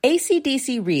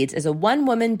AC/DC Reads is a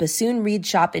one-woman bassoon reed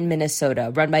shop in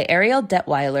Minnesota run by Ariel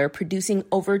Detweiler, producing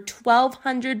over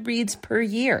 1,200 reeds per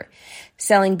year.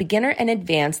 Selling beginner and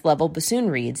advanced level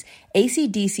bassoon reeds,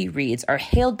 AC/DC Reads are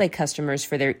hailed by customers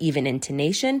for their even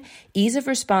intonation, ease of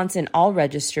response in all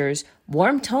registers,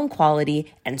 warm tone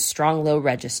quality, and strong low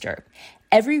register.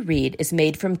 Every reed is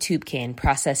made from tube cane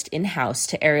processed in-house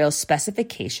to Ariel's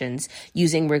specifications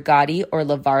using Rigotti or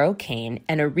Lavaro cane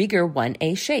and a Rieger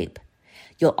 1A shape.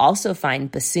 You'll also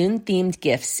find bassoon-themed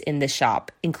gifts in the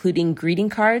shop, including greeting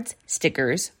cards,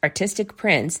 stickers, artistic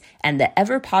prints, and the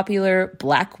ever-popular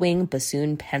Blackwing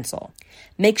bassoon pencil.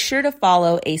 Make sure to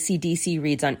follow AC/DC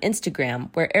Reads on Instagram,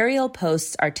 where Ariel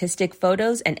posts artistic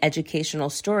photos and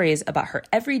educational stories about her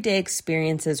everyday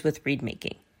experiences with reed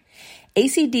making.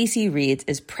 AC/DC Reads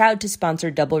is proud to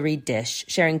sponsor Double Reed Dish,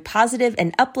 sharing positive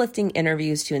and uplifting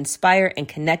interviews to inspire and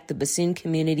connect the bassoon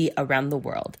community around the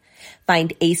world.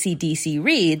 Find AC/DC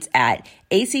Reads at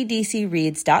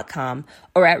acdcreads.com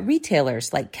or at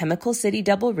retailers like Chemical City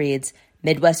Double Reeds,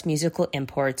 Midwest Musical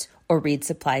Imports, or Reed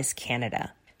Supplies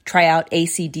Canada. Try out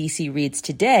AC/DC Reads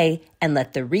today and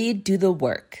let the reed do the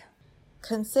work.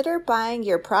 Consider buying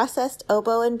your processed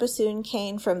oboe and bassoon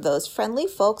cane from those friendly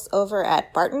folks over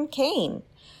at Barton Cane.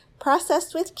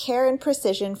 Processed with care and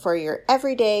precision for your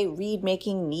everyday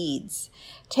reed-making needs.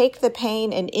 Take the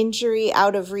pain and injury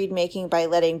out of reed-making by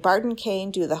letting Barton Cane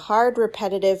do the hard,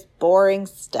 repetitive, boring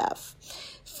stuff.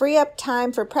 Free up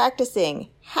time for practicing,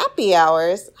 happy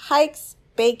hours, hikes,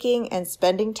 baking, and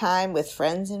spending time with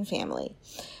friends and family.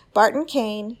 Barton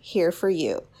Cane, here for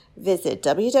you. Visit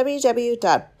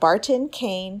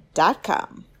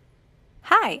www.bartoncane.com.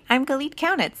 Hi, I'm Galit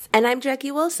Kaunitz. And I'm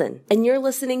Jackie Wilson, and you're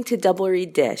listening to Double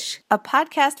Reed Dish, a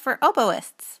podcast for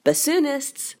oboists,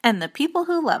 bassoonists, and the people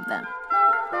who love them.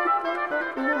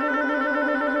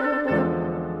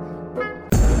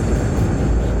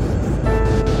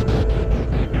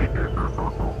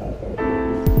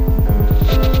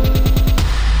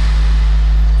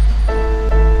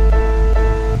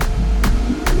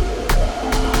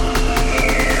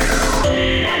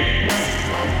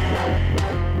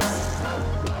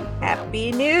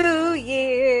 Happy New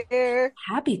Year!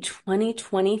 Happy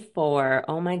 2024.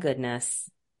 Oh my goodness.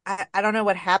 I don't know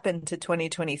what happened to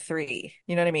 2023.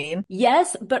 You know what I mean?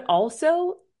 Yes, but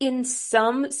also in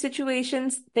some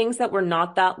situations, things that were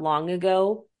not that long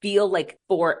ago feel like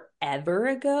forever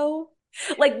ago.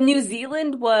 Like New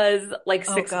Zealand was like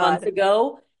 6 months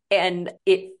ago, and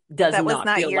it does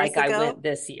not feel like I went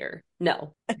this year.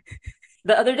 No.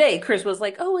 The other day, Chris was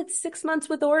like, oh, it's 6 months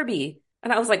with Orby.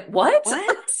 And I was like, what?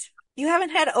 You haven't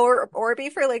had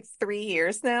Orby for like 3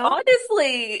 years now?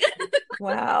 Honestly.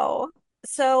 Wow.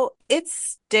 So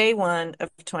it's day one of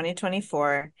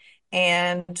 2024.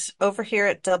 And over here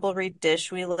at Double Reed Dish,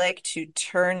 we like to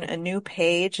turn a new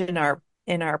page in our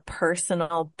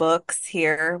personal books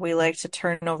here. We like to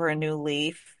turn over a new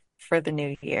leaf for the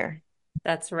new year.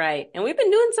 That's right. And we've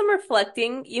been doing some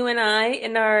reflecting, you and I,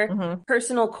 in our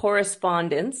personal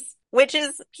correspondence. Which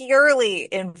is purely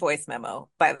in voice memo,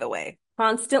 by the way.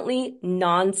 Constantly,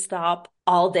 nonstop,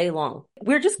 all day long.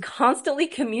 We're just constantly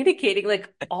communicating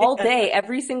like all day,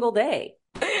 every single day.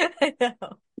 I know.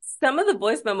 Some of the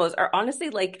voice memos are honestly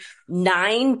like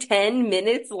 9-10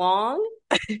 minutes long.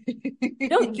 We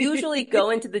don't usually go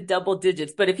into the double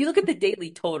digits, but if you look at the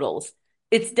daily totals,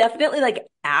 it's definitely like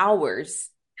hours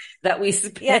that we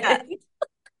spend. Yeah.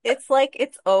 It's like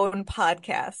its own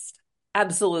podcast.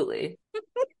 Absolutely.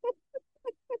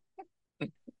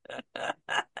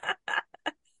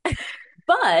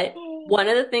 But one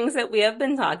of the things that we have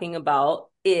been talking about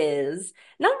is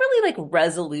not really like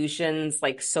resolutions,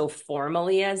 like so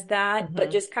formally as that,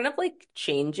 but just kind of like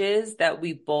changes that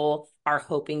we both are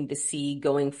hoping to see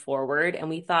going forward. And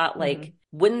we thought like,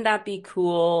 wouldn't that be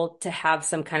cool to have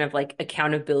some kind of like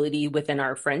accountability within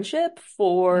our friendship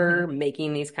for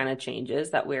making these kind of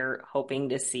changes that we're hoping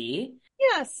to see?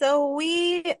 Yeah. So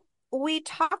we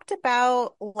talked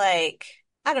about like,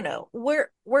 I don't know, we're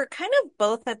kind of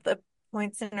both at the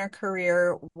points in our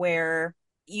career where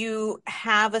you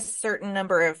have a certain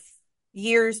number of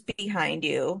years behind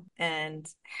you and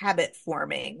habit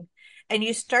forming, and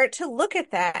you start to look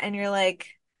at that and you're like,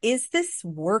 is this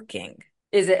working?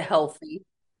 Is it healthy?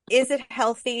 Is it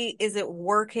healthy? Is it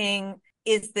working?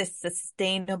 Is this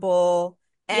sustainable?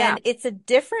 And it's a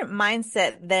different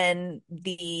mindset than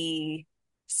the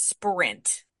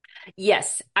sprint.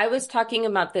 Yes, I was talking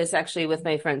about this actually with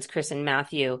my friends Chris and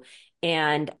Matthew,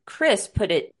 and Chris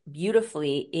put it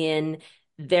beautifully in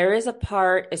there is a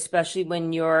part, especially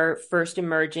when you're first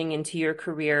emerging into your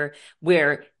career,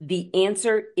 where the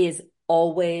answer is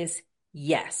always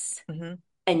yes. And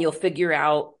and you'll figure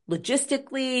out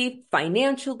logistically,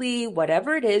 financially,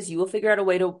 whatever it is, you will figure out a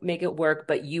way to make it work.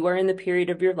 But you are in the period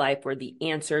of your life where the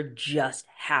answer just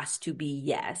has to be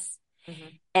yes.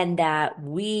 Mhm. And that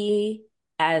we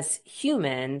as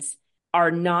humans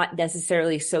are not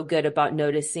necessarily so good about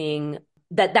noticing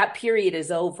that that period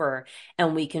is over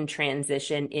and we can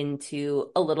transition into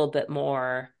a little bit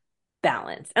more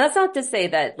balance. And that's not to say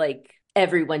that like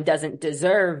everyone doesn't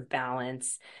deserve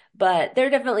balance, but there are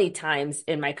definitely times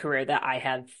in my career that I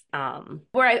have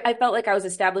where I felt like I was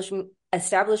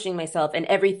establishing myself and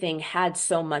everything had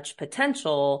so much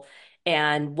potential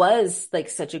and was like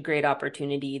such a great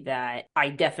opportunity that I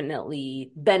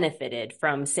definitely benefited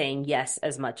from saying yes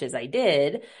as much as I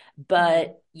did. Mhm.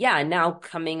 But yeah, now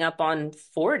coming up on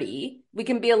 40, we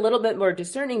can be a little bit more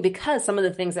discerning because some of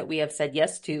the things that we have said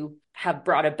yes to have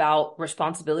brought about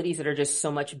responsibilities that are just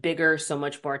so much bigger, so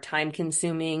much more time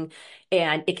consuming,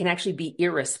 and it can actually be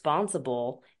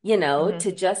irresponsible, Mhm.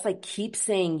 to just like keep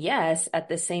saying yes at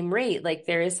the same rate. Like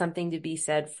there is something to be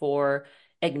said for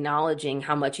acknowledging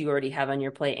how much you already have on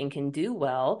your plate and can do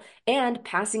well, and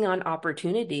passing on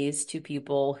opportunities to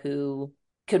people who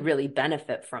could really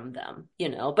benefit from them.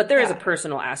 But there is a Yeah.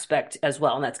 personal aspect as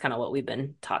well, and that's kind of what we've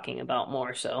been talking about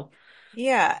more so.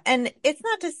 Yeah. And it's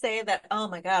not to say that, oh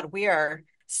my God, we are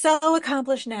so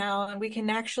accomplished now and we can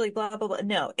actually blah, blah, blah.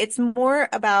 No, it's more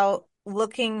about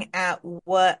looking at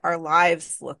what our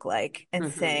lives look like and Hmm.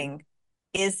 saying,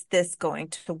 is this going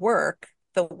to work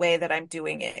the way that I'm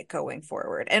doing it going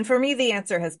forward? And for me, the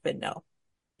answer has been no.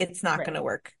 It's not going to Right.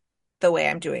 work the way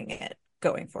I'm doing it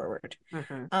going forward.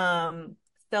 Hmm. Um,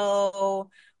 so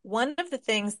one of the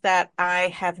things that I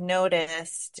have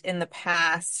noticed in the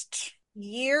past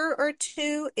year or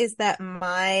two is that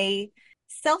my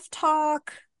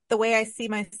self-talk, the way I see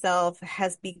myself,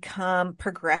 has become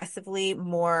progressively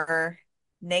more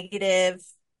negative,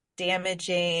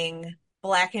 damaging,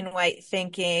 black and white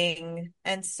thinking.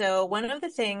 And so one of the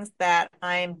things that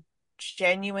I'm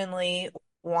genuinely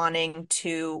wanting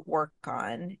to work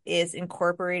on is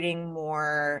incorporating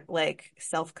more like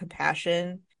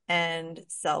self-compassion and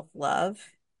self-love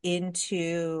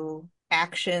into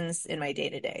actions in my day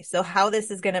to day. So how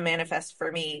this is going to manifest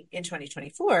for me in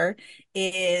 2024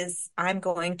 is I'm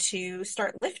going to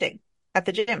start lifting at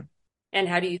the gym. And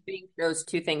how do you think those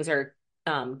two things are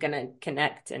going to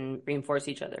connect and reinforce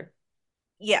each other?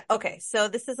 Yeah, okay. So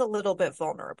this is a little bit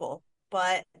vulnerable,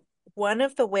 but one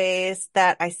of the ways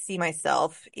that I see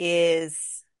myself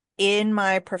is in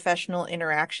my professional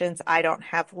interactions, I don't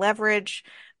have leverage,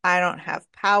 I don't have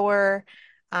power,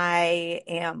 I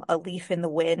am a leaf in the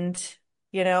wind,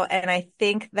 and I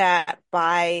think that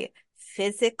by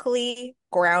physically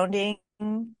grounding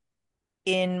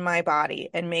in my body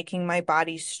and making my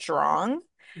body strong,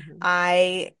 Hmm.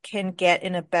 I can get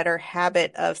in a better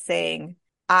habit of saying,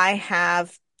 I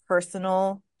have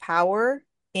personal power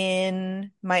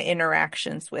in my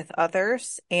interactions with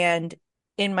others and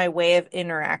in my way of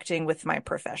interacting with my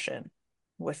profession,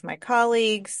 with my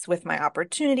colleagues, with my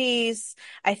opportunities.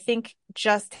 I think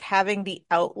just having the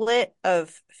outlet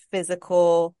of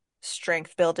physical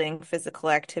strength building, physical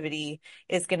activity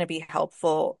is going to be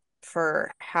helpful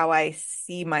for how I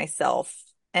see myself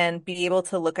and be able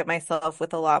to look at myself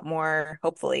with a lot more,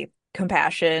 hopefully,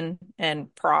 compassion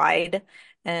and pride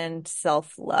and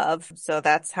self-love. So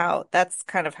that's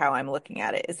kind of how I'm looking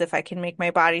at it, is if I can make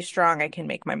my body strong, I can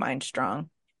make my mind strong.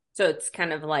 So it's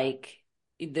kind of like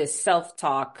this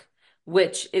self-talk,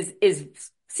 which is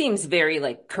seems very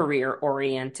like career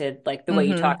oriented. Like the way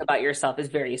you talk Hmm. about yourself is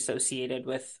very associated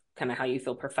with kind of how you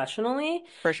feel professionally.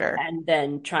 For sure. And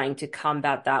then trying to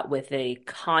combat that with a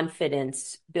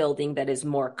confidence building that is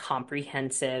more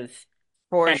comprehensive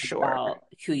For and sure. about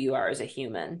who you are as a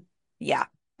human. Yeah,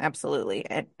 absolutely.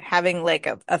 And having like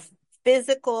a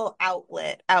physical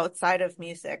outlet outside of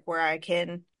music where I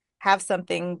can have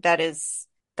something that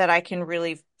I can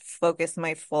really focus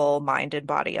my full mind and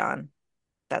body on.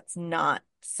 That's not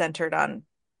centered on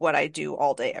what I do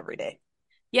all day, every day.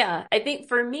 Yeah, I think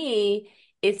for me,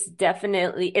 it's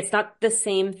not the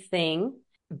same thing,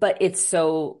 but it's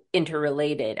so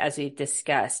interrelated as we've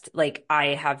discussed. Like I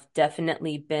have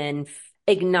definitely been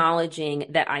acknowledging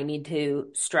that I need to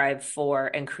strive for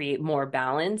and create more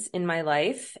balance in my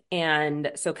life.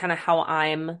 And so kind of how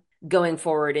I'm going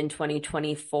forward in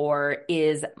 2024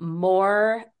 is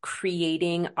more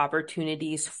creating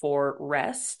opportunities for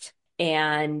rest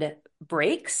and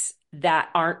breaks that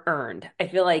aren't earned. I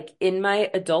feel like in my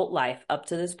adult life up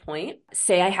to this point,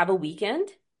 say I have a weekend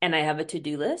and I have a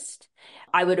to-do list,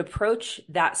 I would approach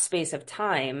that space of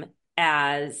time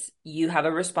as you have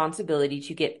a responsibility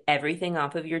to get everything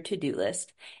off of your to-do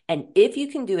list. And if you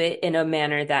can do it in a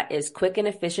manner that is quick and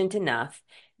efficient enough,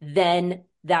 then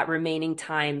that remaining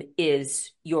time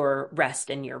is your rest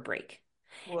and your break.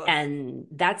 Woof. And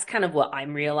that's kind of what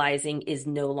I'm realizing is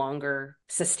no longer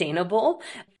sustainable.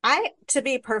 To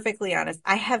be perfectly honest,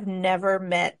 I have never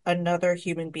met another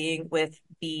human being with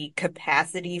the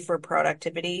capacity for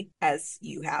productivity as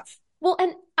you have. Well,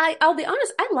 and I'll be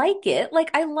honest, I like it.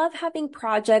 Like, I love having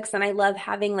projects and I love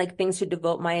having like things to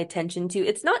devote my attention to.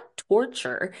 It's not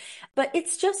torture, but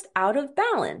it's just out of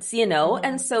balance, you know?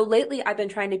 And so lately I've been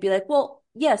trying to be like, well,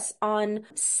 yes, on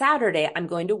Saturday I'm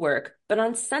going to work, but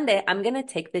on Sunday I'm going to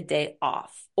take the day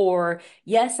off. Or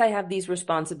yes, I have these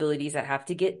responsibilities that have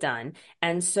to get done.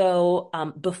 And so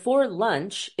before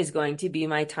lunch is going to be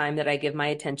my time that I give my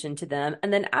attention to them.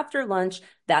 And then after lunch,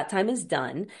 that time is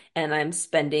done and I'm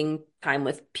spending time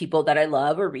with people that I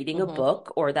love or reading a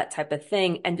book or that type of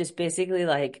thing. And just basically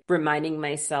like reminding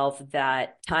myself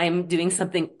that time doing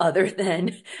something other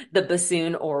than the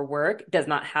bassoon or work does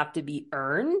not have to be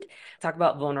earned. Talk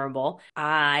about vulnerable.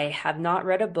 I have not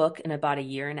read a book in about a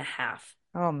year and a half.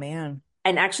 Oh, man.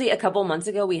 And actually, a couple months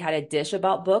ago, we had a dish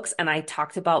about books, and I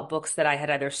talked about books that I had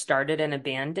either started and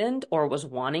abandoned or was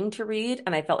wanting to read.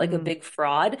 And I felt like a big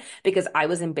fraud because I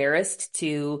was embarrassed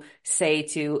to say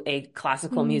to a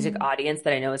classical music audience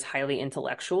that I know is highly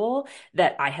intellectual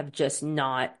that I have just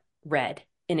not read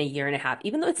in a year and a half,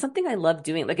 even though it's something I love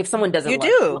doing. Like if someone doesn't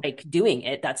like doing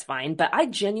it, that's fine. But I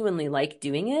genuinely like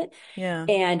doing it. Yeah.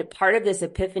 And part of this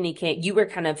epiphany came, you were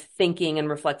kind of thinking and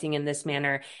reflecting in this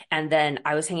manner. And then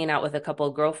I was hanging out with a couple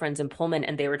of girlfriends in Pullman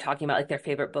and they were talking about like their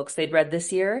favorite books they'd read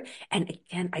this year. And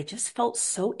again, I just felt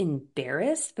so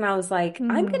embarrassed. And I was like,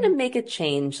 I'm going to make a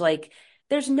change. Like,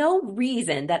 there's no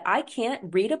reason that I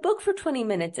can't read a book for 20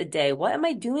 minutes a day. What am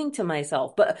I doing to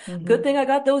myself? But good thing I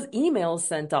got those emails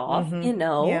sent off, you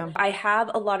know. Yeah. I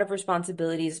have a lot of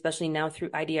responsibilities, especially now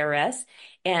through IDRS.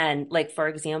 And like, for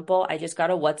example, I just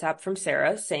got a WhatsApp from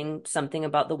Sarah saying something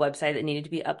about the website that needed to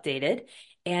be updated.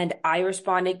 And I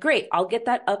responded, great, I'll get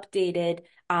that updated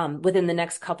within the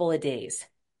next couple of days.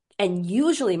 And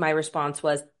usually my response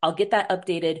was, I'll get that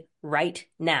updated right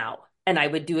now. And I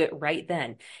would do it right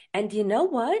then. And you know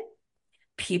what?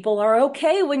 People are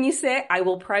okay when you say, I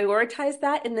will prioritize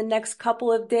that in the next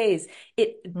couple of days.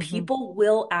 People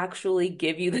will actually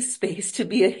give you the space to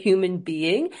be a human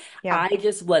being. Yeah. I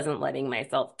just wasn't letting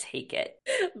myself take it.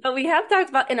 But we have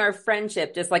talked about in our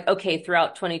friendship, just like, okay,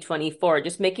 throughout 2024,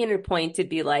 just making it a point to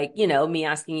be like, you know, me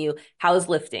asking you, how's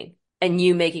lifting? And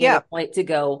you making it a point to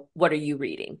go, what are you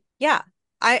reading? Yeah.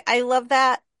 I love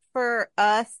that for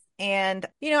us. And,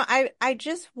 you know, I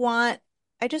just want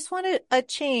a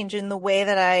change in the way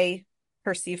that I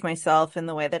perceive myself and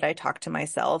the way that I talk to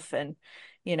myself. And,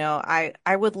 you know,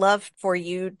 I would love for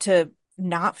you to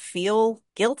not feel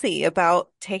guilty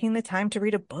about taking the time to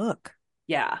read a book.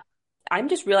 Yeah. I'm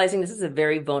just realizing this is a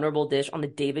very vulnerable dish on the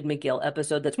David McGill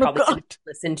episode that's probably been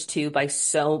listened to by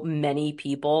so many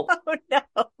people. Oh, no.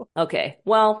 Okay.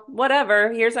 Well,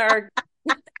 whatever. Here's our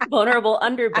vulnerable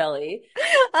underbelly.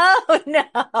 Oh, no.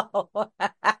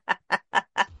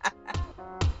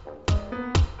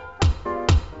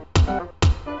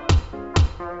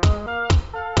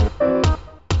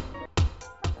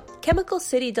 Chemical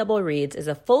City Double Reeds is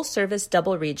a full-service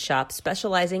double reed shop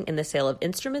specializing in the sale of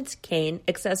instruments, cane,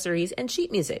 accessories, and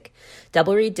sheet music.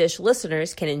 Double Reed Dish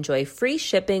listeners can enjoy free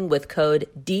shipping with code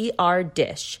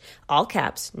DRDISH, all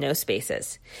caps, no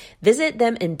spaces. Visit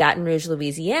them in Baton Rouge,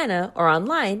 Louisiana, or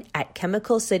online at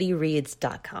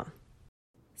chemicalcityreeds.com.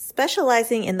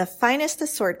 Specializing in the finest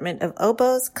assortment of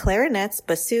oboes, clarinets,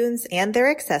 bassoons, and their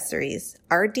accessories,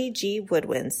 RDG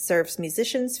Woodwinds serves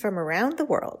musicians from around the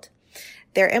world.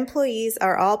 Their employees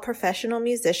are all professional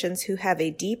musicians who have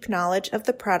a deep knowledge of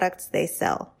the products they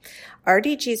sell.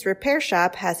 RDG's repair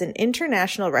shop has an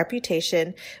international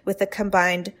reputation with a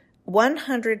combined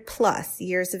 100 plus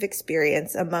years of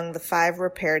experience among the 5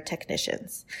 repair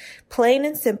technicians. Plain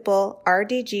and simple,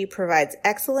 RDG provides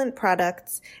excellent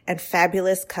products and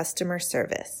fabulous customer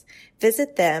service.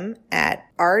 Visit them at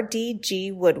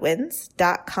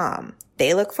rdgwoodwinds.com.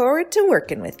 They look forward to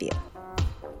working with you.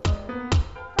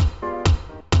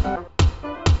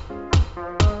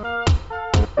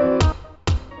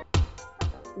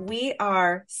 We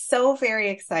are so very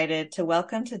excited to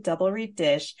welcome to Double Reed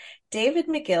Dish David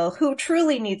McGill, who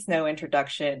truly needs no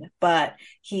introduction, but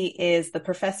he is the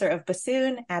professor of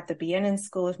bassoon at the Bienen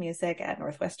School of Music at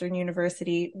Northwestern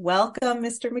University. Welcome,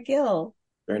 Mr. McGill.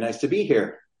 Very nice to be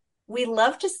here. We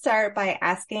love to start by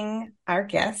asking our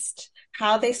guest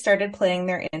how they started playing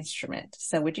their instrument.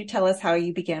 So would you tell us how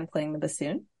you began playing the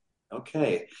bassoon?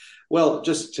 Okay. Well,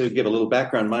 just to give a little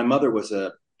background, my mother was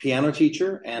a piano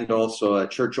teacher and also a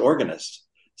church organist.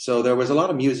 So there was a lot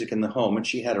of music in the home, and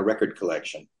she had a record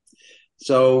collection.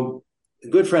 So a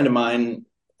good friend of mine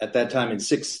at that time in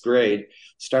sixth grade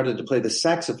started to play the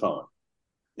saxophone.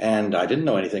 And I didn't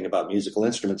know anything about musical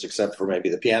instruments except for maybe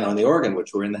the piano and the organ,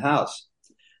 which were in the house.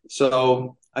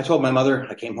 So I told my mother,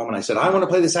 I came home and I said, I want to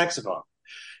play the saxophone.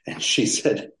 And she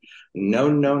said, no,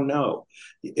 no, no.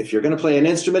 If you're going to play an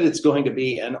instrument, it's going to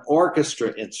be an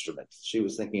orchestra instrument. She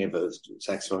was thinking of a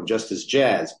saxophone just as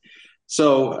jazz.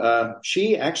 So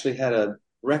she actually had a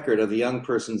record of the Young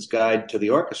Person's Guide to the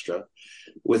Orchestra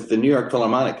with the New York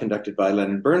Philharmonic conducted by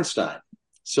Leonard Bernstein.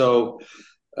 So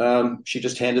she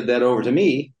just handed that over to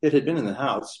me. It had been in the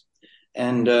house.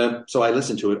 And so I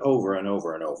listened to it over and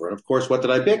over and over. And of course, what did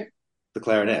I pick? The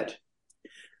clarinet.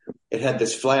 It had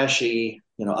this flashy,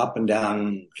 up and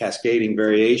down cascading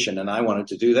variation, and I wanted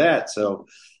to do that. So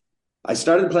I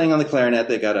started playing on the clarinet.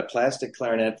 They got a plastic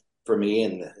clarinet for me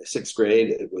in the sixth grade.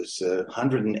 It was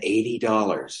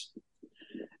 $180.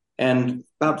 And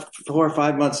about 4 or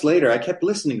 5 months later, I kept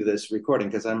listening to this recording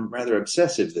because I'm rather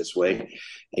obsessive this way,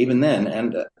 even then.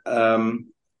 And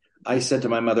I said to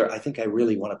my mother, I think I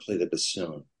really want to play the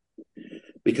bassoon,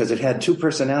 because it had two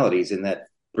personalities in that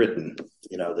Britain,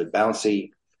 the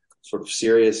bouncy, sort of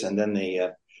serious, and then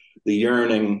the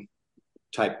yearning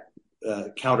type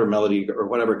counter melody or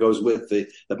whatever goes with the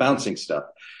bouncing stuff.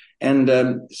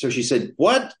 And so she said,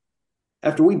 what?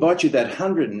 After we bought you that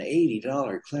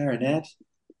 $180 clarinet?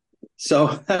 So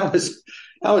that was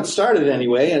how it started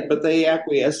anyway. But they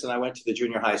acquiesced, and I went to the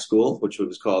junior high school, which it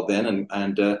was called then,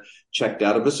 and checked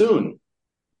out a bassoon.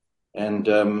 And,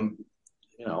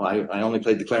 I only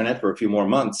played the clarinet for a few more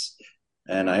months.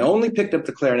 And I only picked up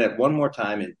the clarinet one more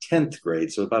time in 10th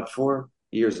grade. So about 4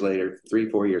 years later,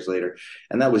 3-4 years later.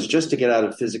 And that was just to get out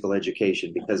of physical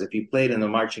education, because if you played in the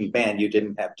marching band, you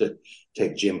didn't have to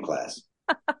take gym class.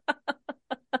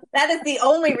 That is the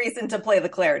only reason to play the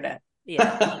clarinet.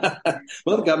 Yeah.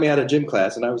 Well, it got me out of gym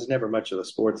class, and I was never much of a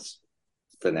sports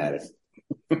fanatic.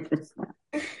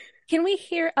 Can we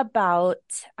hear about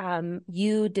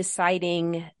you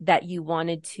deciding that you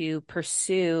wanted to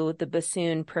pursue the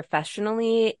bassoon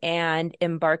professionally and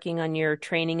embarking on your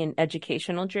training and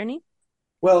educational journey?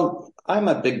 Well, I'm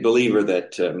a big believer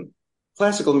that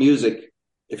classical music,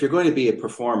 if you're going to be a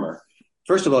performer,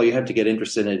 first of all, you have to get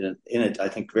interested in it, I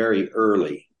think, very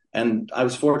early. And I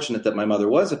was fortunate that my mother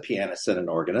was a pianist and an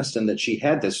organist, and that she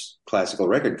had this classical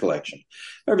record collection.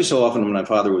 Every so often when my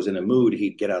father was in a mood,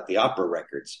 he'd get out the opera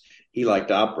records. He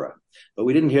liked opera, but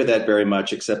we didn't hear that very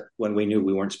much, except when we knew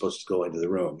we weren't supposed to go into the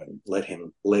room and let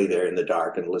him lay there in the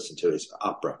dark and listen to his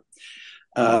opera.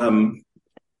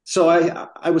 So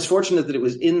I was fortunate that it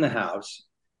was in the house.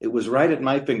 It was right at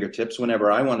my fingertips.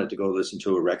 Whenever I wanted to go listen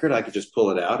to a record, I could just pull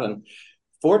it out. And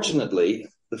fortunately,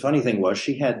 the funny thing was,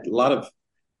 she had a lot of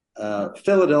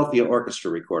Philadelphia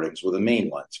orchestra recordings were the main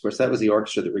ones. Of course, that was the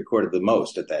orchestra that recorded the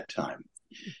most at that time.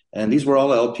 And these were all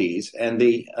LPs. And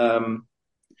the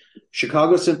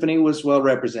Chicago Symphony was well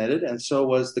represented, and so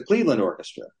was the Cleveland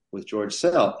Orchestra with George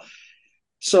Sell.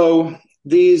 So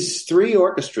these three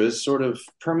orchestras sort of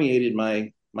permeated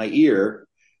my ear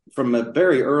from a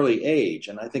very early age.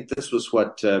 And I think this was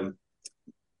what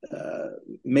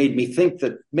made me think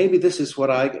that maybe this is what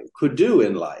I could do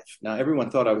in life. Now, everyone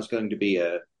thought I was going to be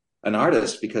an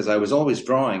artist, because I was always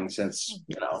drawing since,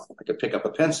 I could pick up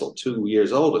a pencil, 2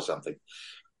 years old or something.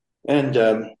 And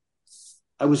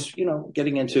I was,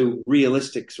 getting into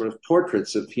realistic sort of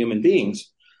portraits of human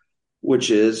beings, which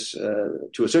is,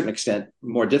 to a certain extent,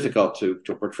 more difficult to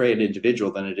portray an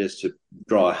individual than it is to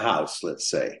draw a house, let's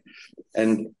say.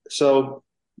 And so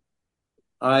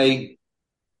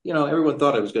everyone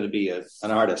thought I was going to be an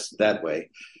artist that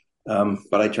way.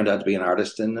 But I turned out to be an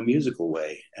artist in the musical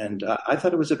way. And I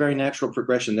thought it was a very natural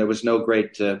progression. There was no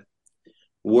great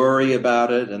worry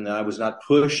about it, and I was not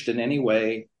pushed in any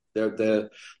way.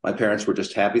 My parents were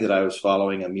just happy that I was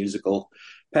following a musical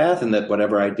path, and that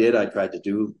whatever I did, I tried to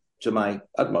do to my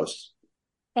utmost.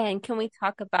 And can we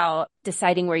talk about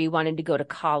deciding where you wanted to go to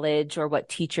college, or what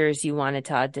teachers you wanted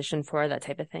to audition for, that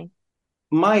type of thing?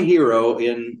 My hero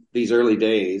in these early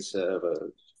days,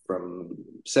 from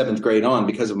seventh grade on,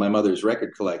 because of my mother's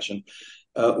record collection,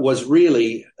 was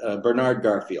really Bernard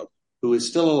Garfield, who is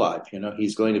still alive.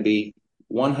 He's going to be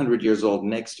 100 years old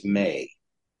next May.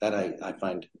 That I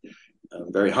find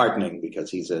very heartening,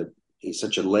 because he's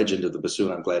such a legend of the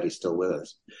bassoon. I'm glad he's still with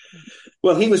us.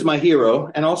 Well, he was my hero,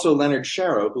 and also Leonard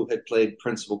Sharrow, who had played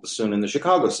principal bassoon in the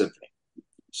Chicago Symphony.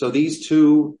 So these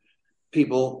two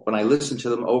people, when I listened to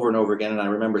them over and over again, and I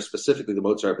remember specifically the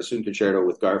Mozart Bassoon Concerto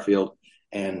with Garfield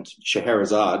and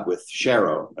Scheherazade with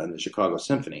Shero and the Chicago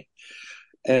Symphony.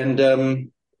 And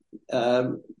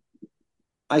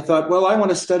I thought, well, I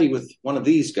want to study with one of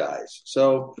these guys.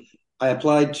 So I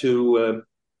applied to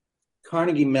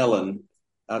Carnegie Mellon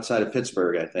outside of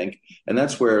Pittsburgh, I think. And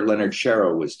that's where Leonard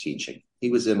Shero was teaching. He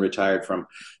was then retired from,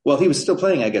 well, he was still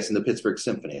playing, I guess, in the Pittsburgh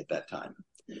Symphony at that time.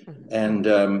 And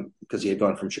because he had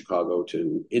gone from Chicago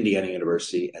to Indiana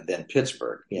University and then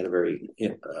Pittsburgh. He had a very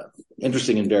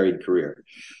interesting and varied career.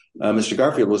 Mr.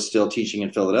 Garfield was still teaching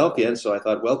in Philadelphia. And so I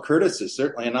thought, well, Curtis is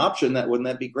certainly an option. Wouldn't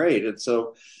that be great? And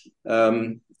so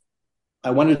I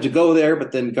wanted to go there,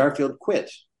 but then Garfield quit.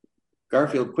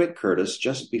 Garfield quit Curtis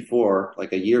just before,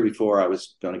 like a year before I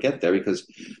was going to get there, because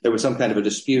there was some kind of a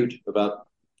dispute about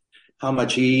how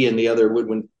much he and the other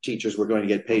woodwind teachers were going to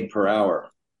get paid per hour.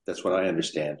 That's what I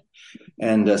understand.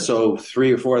 And so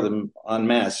 3 or 4 of them en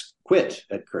masse quit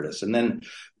at Curtis. And then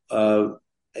a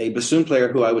bassoon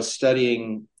player who I was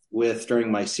studying with during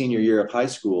my senior year of high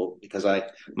school, because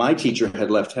my teacher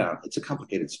had left town. It's a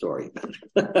complicated story.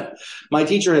 My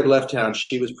teacher had left town.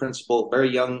 She was principal, very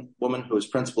young woman who was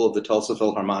principal of the Tulsa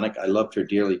Philharmonic. I loved her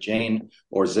dearly, Jane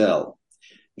Orzel.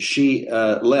 She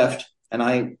left, and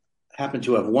I happened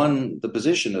to have won the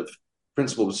position of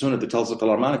principal bassoon at the Tulsa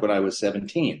Philharmonic when I was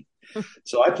 17.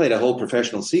 So I played a whole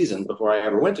professional season before I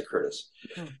ever went to Curtis.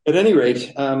 At any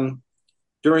rate,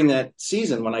 during that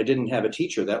season when I didn't have a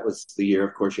teacher, that was the year,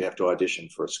 of course, you have to audition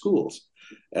for schools.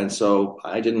 And so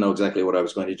I didn't know exactly what I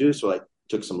was going to do. So I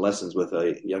took some lessons with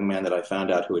a young man that I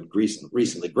found out who had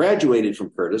recently graduated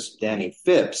from Curtis, Danny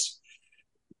Phipps.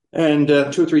 And 2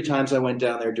 or 3 times I went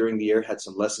down there during the year, had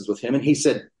some lessons with him. And he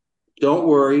said, don't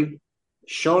worry,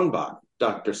 Schoenbach,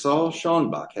 Dr. Saul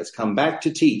Schoenbach has come back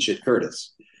to teach at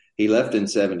Curtis. He left in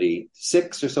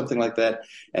 76 or something like that.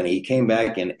 And he came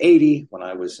back in 80 when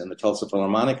I was in the Tulsa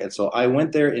Philharmonic. And so I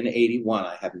went there in 81.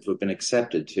 I happened to have been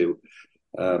accepted to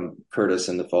Curtis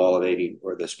in the fall of 80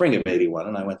 or the spring of 81.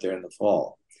 And I went there in the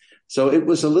fall. So it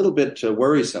was a little bit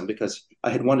worrisome because I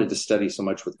had wanted to study so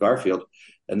much with Garfield.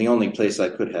 And the only place I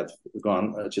could have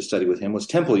gone to study with him was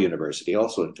Temple University,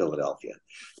 also in Philadelphia.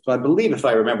 So I believe, if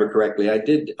I remember correctly, I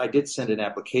did send an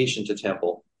application to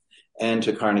Temple and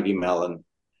to Carnegie Mellon.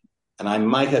 And I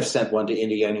might have sent one to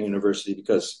Indiana University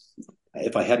because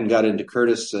if I hadn't got into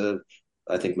Curtis,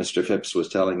 I think Mr. Phipps was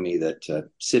telling me that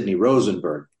Sidney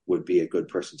Rosenberg would be a good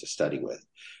person to study with.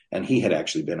 And he had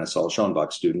actually been a Saul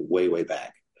Schoenbach student way, way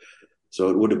back. So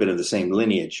it would have been of the same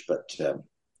lineage, but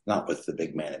not with the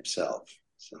big man himself.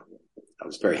 So I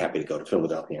was very happy to go to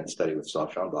Philadelphia and study with Saul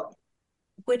Schoenbach.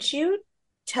 Would you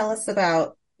tell us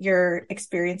about your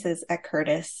experiences at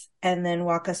Curtis and then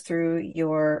walk us through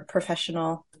your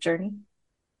professional journey?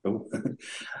 Oh,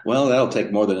 well, that'll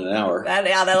take more than an hour.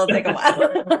 That'll take a while.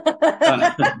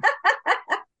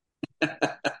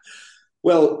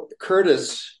 Well,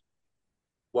 Curtis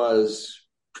was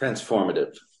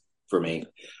transformative for me.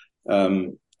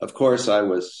 Of course, I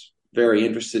was very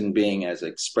interested in being as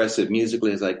expressive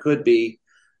musically as I could be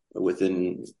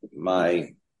within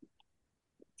my,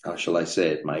 how shall I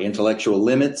say it, my intellectual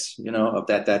limits, of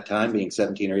that time, being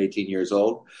 17 or 18 years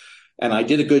old. And I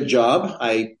did a good job.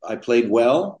 I played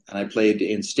well, and I played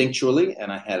instinctually,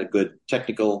 and I had a good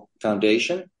technical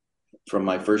foundation from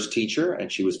my first teacher,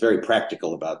 and she was very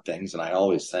practical about things. And I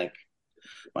always thank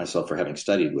myself for having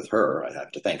studied with her. I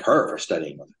have to thank her for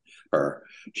studying with her.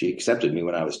 She accepted me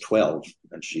when I was 12,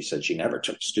 and she said she never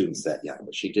took students that young,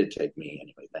 but she did take me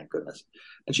anyway, thank goodness.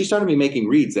 And she started me making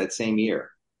reeds that same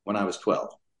year when I was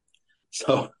 12.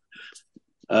 So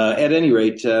at any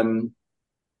rate, when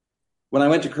I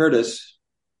went to Curtis,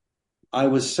 I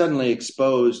was suddenly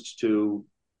exposed to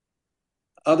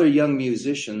other young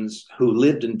musicians who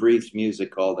lived and breathed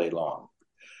music all day long.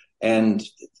 And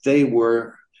they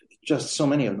were just, so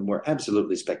many of them were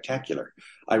absolutely spectacular.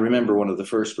 I remember one of the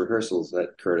first rehearsals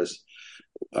at Curtis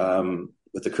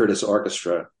with the Curtis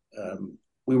Orchestra.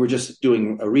 We were just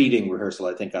doing a reading rehearsal,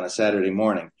 I think, on a Saturday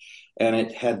morning. And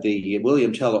it had the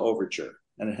William Tell Overture.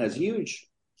 And it has huge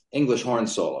English horn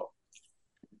solo.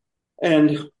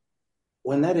 And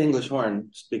when that English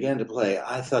horn began to play,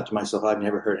 I thought to myself, I've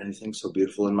never heard anything so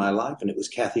beautiful in my life. And it was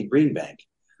Kathy Greenbank,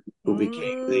 who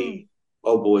became the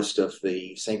oboist of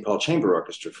the St. Paul Chamber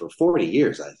Orchestra for 40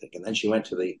 years, I think. And then she went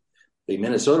to the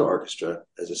Minnesota Orchestra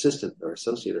as assistant or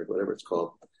associate or whatever it's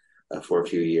called for a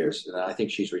few years. And I think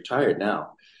she's retired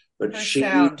now. But Her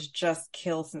sound just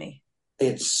kills me.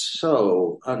 It's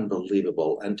so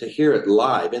unbelievable. And to hear it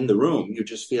live in the room, you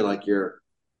just feel like you're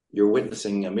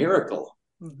witnessing a miracle.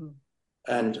 Mm-hmm.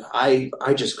 And I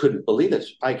just couldn't believe it.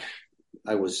 I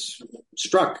was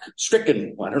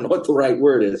stricken. I don't know what the right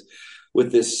word is.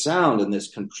 with this sound and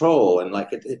this control. And like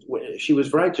she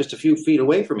was right just a few feet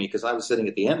away from me because I was sitting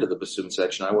at the end of the bassoon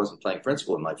section. I wasn't playing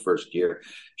principal in my first year.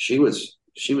 She was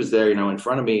there, in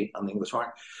front of me on the English horn,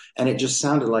 and it just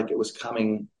sounded like it was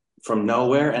coming from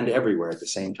nowhere and everywhere at the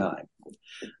same time.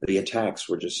 The attacks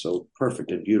were just so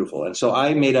perfect and beautiful. And so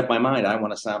I made up my mind, I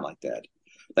want to sound like that.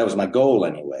 That was my goal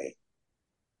anyway.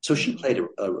 So she played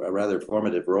a rather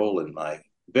formative role in my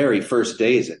very first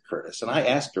days at Curtis. And I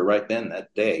asked her right then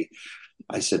that day,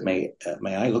 I said, may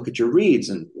I look at your reeds?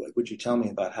 And would you tell me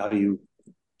about how you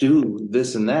do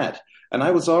this and that? And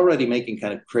I was already making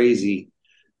kind of crazy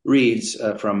reeds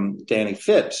from Danny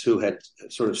Phipps, who had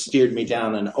sort of steered me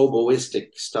down an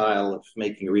oboistic style of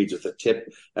making reeds with a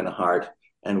tip and a heart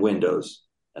and windows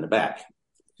and a back.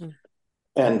 Mm.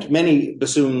 And many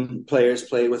bassoon players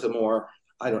play with a more,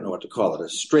 I don't know what to call it, a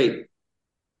straight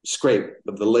scrape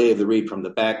of the lay of the reed from the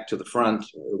back to the front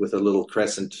with a little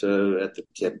crescent at the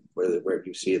tip where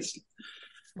you see it's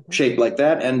shaped like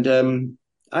that. And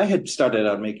I had started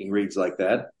out making reeds like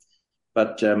that,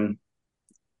 but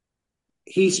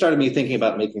he started me thinking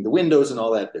about making the windows and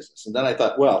all that business. And then I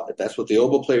thought, well, if that's what the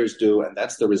oboe players do and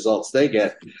that's the results they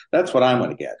get, that's what I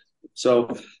want to get. So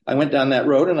I went down that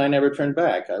road and I never turned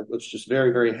back. I was just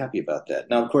very, very happy about that.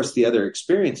 Now, of course, the other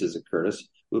experiences at Curtis,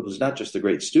 it was not just the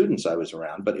great students I was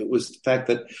around, but it was the fact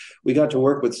that we got to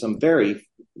work with some very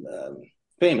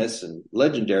famous and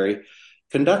legendary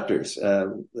conductors.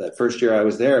 That first year I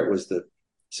was there, it was the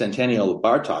centennial of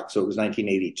Bartok, so it was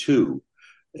 1982.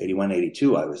 81,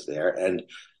 82, I was there. And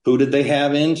who did they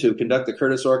have in to conduct the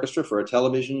Curtis Orchestra for a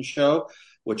television show,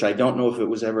 which I don't know if it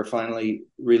was ever finally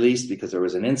released because there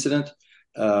was an incident,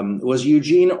 was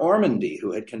Eugene Ormandy,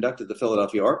 who had conducted the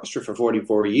Philadelphia Orchestra for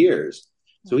 44 years.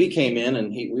 So he came in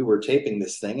and we were taping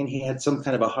this thing, and he had some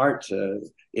kind of a heart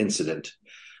incident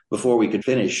before we could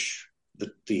finish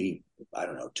the I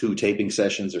don't know, 2 taping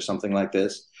sessions or something like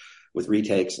this with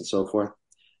retakes and so forth.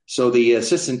 So the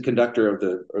assistant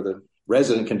conductor or the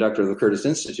resident conductor of the Curtis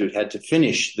Institute had to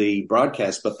finish the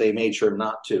broadcast, but they made sure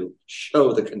not to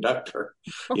show the conductor,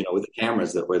 with the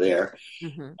cameras that were there.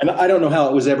 Mm-hmm. And I don't know how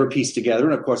it was ever pieced together.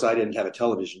 And of course, I didn't have a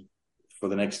television for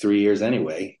the next 3 years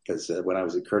anyway, because when I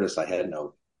was at Curtis, I had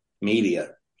no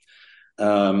media.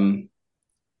 So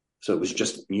it was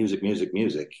just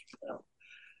music.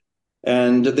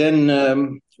 And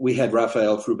then we had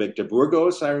Rafael Frubeck de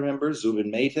Burgos, I remember.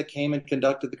 Zubin Mehta came and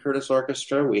conducted the Curtis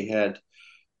Orchestra. We had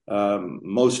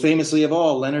most famously of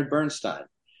all, Leonard Bernstein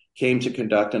came to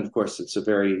conduct. And of course,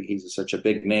 he's such a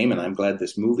big name. And I'm glad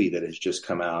this movie that has just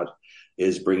come out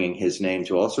is bringing his name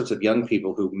to all sorts of young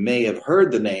people who may have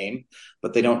heard the name,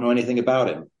 but they don't know anything about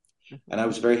him. Mm-hmm. And I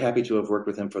was very happy to have worked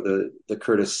with him for the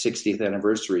Curtis 60th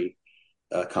anniversary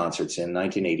concerts in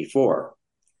 1984.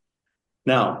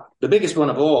 Now, the biggest one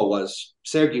of all was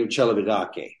Sergiu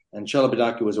Celibidache. And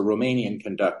Celibidache was a Romanian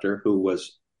conductor who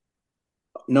was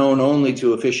known only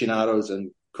to aficionados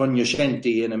and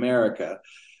cognoscenti in America,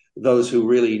 those who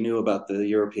really knew about the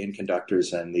European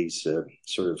conductors and these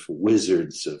sort of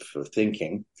wizards of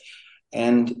thinking.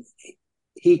 And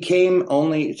he came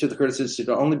only to the Curtis Institute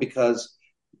only because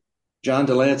John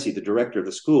Delancey, the director of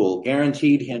the school,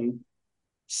 guaranteed him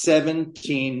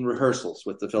 17 rehearsals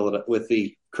with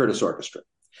the Curtis Orchestra.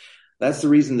 That's the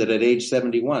reason that at age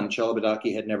 71,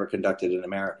 Celibidache had never conducted in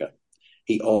America.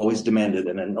 He always demanded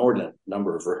an inordinate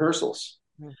number of rehearsals.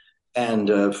 Mm.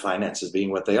 And finances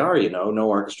being what they are, no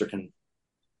orchestra can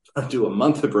do a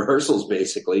month of rehearsals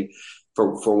basically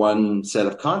for one set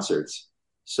of concerts.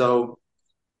 So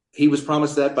he was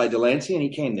promised that by Delancey, and he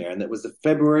came there. And that was the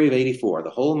February of 84, the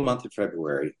whole month of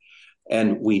February.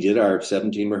 And we did our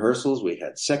 17 rehearsals. We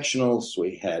had sectionals.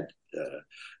 We had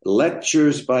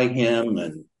lectures by him.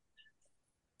 And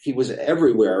he was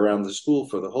everywhere around the school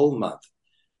for the whole month.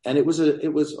 And it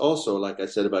was also, like I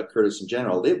said about Curtis in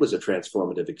general, it was a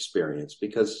transformative experience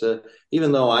because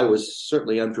even though I was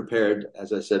certainly unprepared,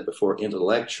 as I said before,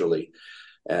 intellectually,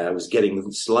 I was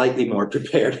getting slightly more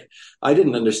prepared. I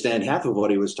didn't understand half of what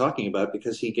he was talking about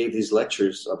because he gave these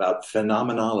lectures about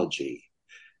phenomenology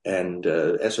and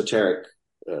esoteric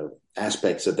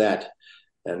aspects of that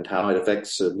and how it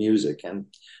affects music. And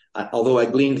although I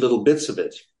gleaned little bits of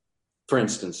it, for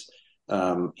instance,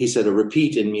 he said a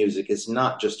repeat in music is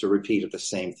not just a repeat of the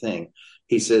same thing.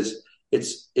 He says,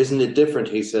 isn't it different?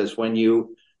 He says, when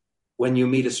you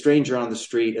meet a stranger on the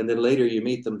street and then later you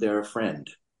meet them, they're a friend.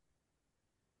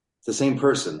 It's the same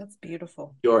person. That's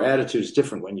beautiful. Your attitude is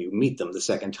different when you meet them the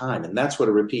second time. And that's what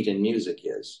a repeat in music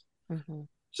is. Mm-hmm.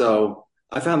 So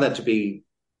I found that to be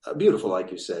beautiful,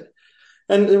 like you said.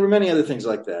 And there were many other things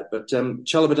like that. But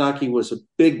Celibidache was a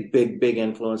big, big, big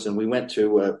influence. And we went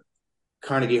to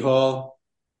Carnegie Hall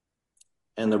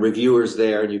And the reviewers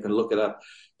there, and you can look it up,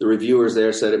 the reviewers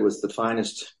there said it was the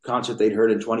finest concert they'd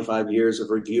heard in 25 years of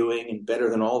reviewing and better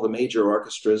than all the major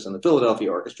orchestras. And the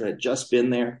Philadelphia Orchestra had just been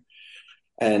there.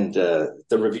 And the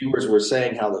reviewers were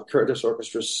saying how the Curtis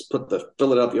Orchestra put the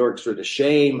Philadelphia Orchestra to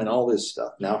shame and all this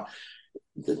stuff. Now,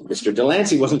 Mr.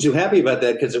 Delancey wasn't too happy about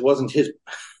that because it wasn't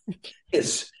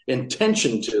his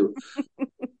intention to,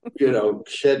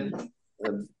 shed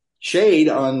shade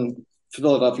on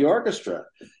Philadelphia Orchestra.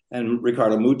 And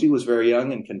Riccardo Muti was very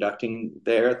young and conducting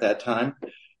there at that time.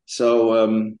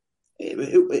 So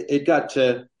it got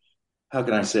to, how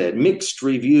can I say it, mixed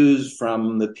reviews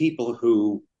from the people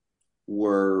who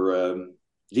were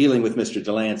dealing with Mr.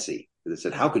 Delancey. They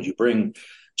said, how could you bring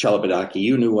Celibidache?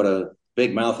 You knew what a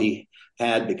big mouth he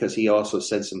had, because he also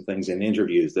said some things in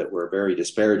interviews that were very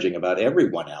disparaging about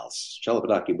everyone else.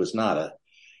 Celibidache was not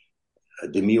a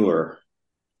demure,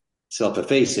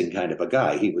 self-effacing kind of a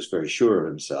guy. He was very sure of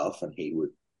himself, and he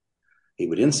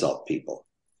would insult people.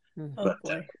 Oh,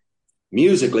 but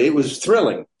musically, it was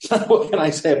thrilling. What can I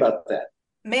say about that?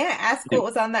 May I ask what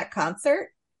was on that concert?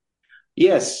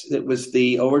 Yes, it was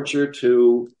the overture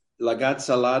to La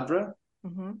Gazza Ladra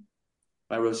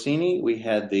by Rossini. We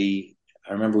had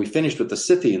I remember we finished with the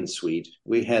Scythian Suite.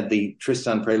 We had the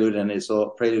Tristan Prelude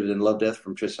and Love Death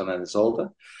from Tristan and Isolde.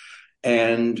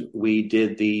 And we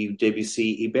did the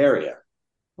Debussy Iberia.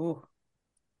 Ooh,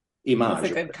 Image.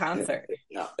 that's a good concert.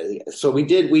 So we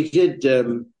did,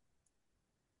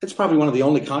 it's probably one of the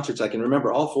only concerts I can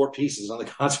remember all four pieces on the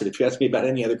concert. If you ask me about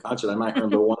any other concert, I might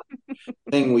remember one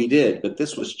thing we did, but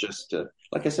this was just,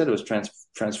 like I said, it was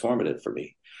transformative for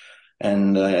me.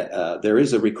 And there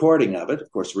is a recording of it.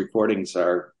 Of course, recordings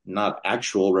are not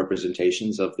actual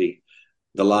representations of the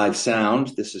live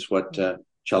sound. This is what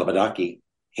Celibidache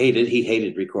hated. He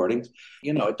hated recordings.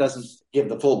 It doesn't give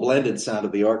the full blended sound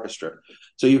of the orchestra.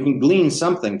 So you can glean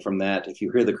something from that. If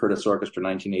you hear the Curtis Orchestra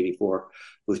 1984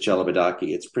 with Celibidache,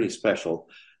 it's pretty special.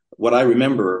 What I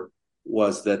remember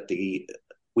was that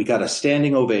we got a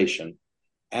standing ovation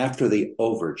after the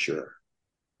overture.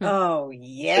 Oh,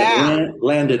 yeah.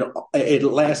 It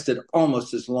lasted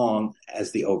almost as long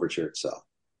as the overture itself.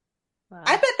 Wow.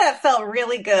 I bet that felt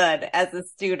really good as a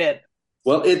student.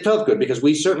 Well, it felt good because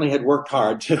we certainly had worked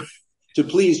hard to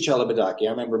please Celibidache. I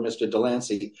remember Mr.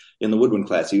 Delancey in the woodwind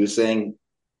class. He was saying,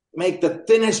 make the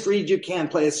thinnest reed you can,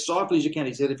 play as softly as you can.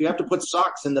 He said, if you have to put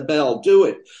socks in the bell, do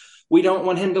it. We don't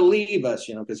want him to leave us,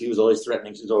 because he was always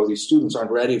threatening. He says, oh, these students aren't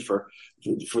ready for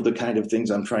the kind of things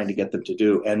I'm trying to get them to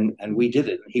do. And we did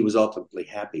it. He was ultimately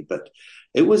happy. But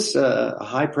it was a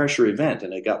high-pressure event,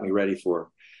 and it got me ready for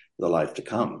the life to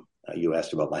come. You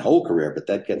asked about my whole career, but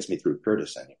that gets me through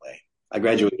Curtis anyway. I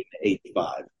graduated in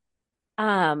 85.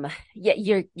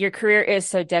 Yeah, your career is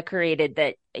so decorated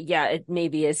that, it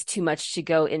maybe is too much to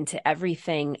go into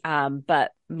everything.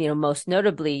 But, most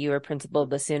notably, you were principal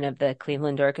bassoon of the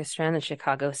Cleveland Orchestra and the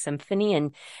Chicago Symphony.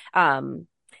 And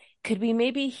could we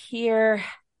maybe hear,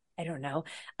 I don't know,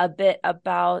 a bit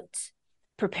about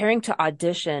preparing to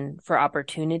audition for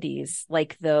opportunities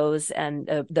like those and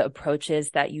the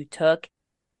approaches that you took?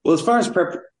 Well, as far as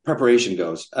preparation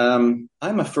goes, I'm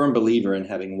a firm believer in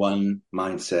having one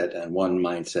mindset and one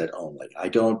mindset only. I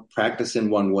don't practice in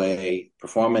one way,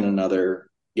 perform in another,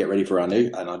 get ready for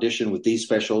an audition with these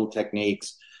special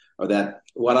techniques or that.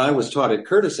 What I was taught at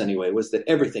Curtis anyway was that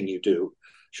everything you do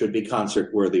should be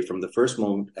concert worthy from the first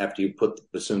moment after you put the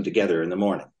bassoon together in the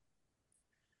morning.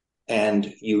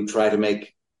 And you try to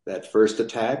make that first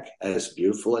attack as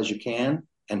beautiful as you can.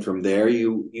 And from there,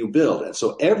 you build. And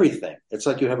so everything, it's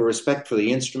like you have a respect for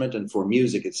the instrument and for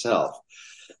music itself.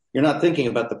 You're not thinking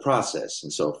about the process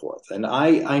and so forth. And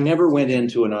I never went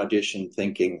into an audition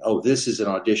thinking, oh, this is an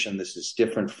audition. This is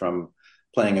different from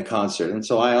playing a concert. And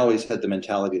so I always had the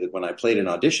mentality that when I played an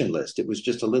audition list, it was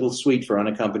just a little suite for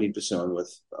unaccompanied bassoon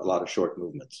with a lot of short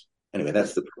movements. Anyway,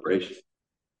 that's the preparation.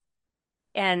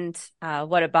 And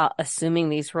what about assuming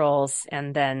these roles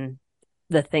and then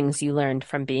the things you learned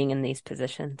from being in these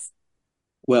positions?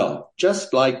 Well,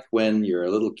 just like when you're a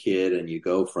little kid and you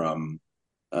go from,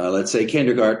 let's say,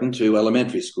 kindergarten to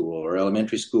elementary school or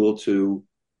elementary school to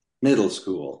middle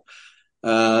school.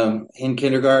 In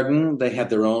kindergarten, they have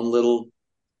their own little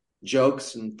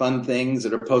jokes and fun things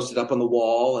that are posted up on the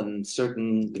wall and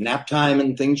certain nap time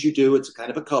and things you do. It's a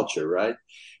kind of a culture, right?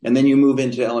 And then you move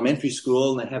into elementary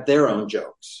school and they have their own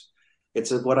jokes.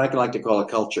 It's what I like to call a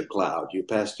culture cloud. You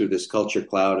pass through this culture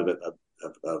cloud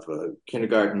of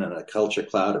kindergarten and a culture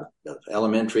cloud of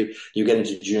elementary. You get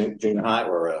into junior high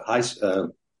or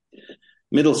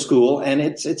middle school, and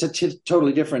it's a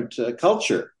totally different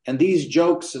culture. And these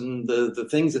jokes and the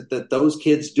things that those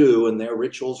kids do and their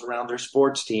rituals around their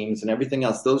sports teams and everything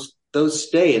else, those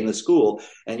stay in the school,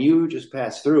 and you just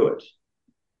pass through it.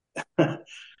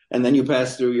 And then you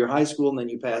pass through your high school, and then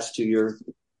you pass to your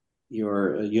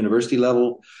university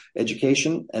level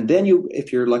education, and then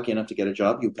if you're lucky enough to get a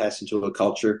job, you pass into a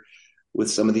culture with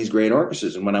some of these great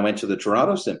orchestras. And when I went to the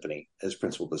Toronto Symphony as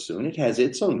principal bassoon, it has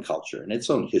its own culture and its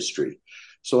own history.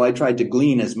 So I tried to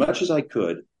glean as much as I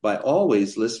could by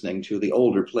always listening to the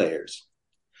older players.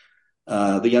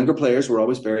 The younger players were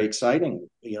always very exciting,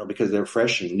 because they're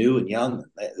fresh and new and young.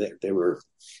 They were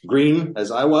green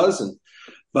as I was,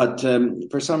 but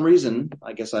for some reason,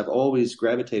 I guess I've always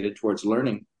gravitated towards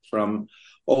learning from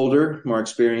older, more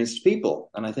experienced people,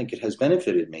 and I think it has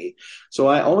benefited me. So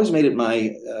I always made it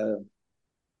my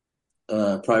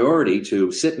priority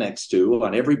to sit next to,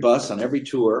 on every bus, on every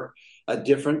tour, a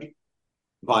different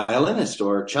violinist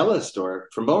or cellist or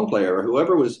trombone player or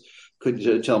whoever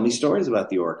could tell me stories about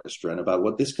the orchestra and about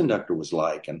what this conductor was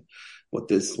like and what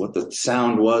the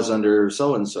sound was under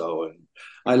so and so. And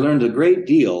I learned a great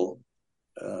deal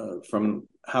from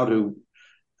how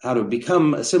to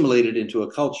become assimilated into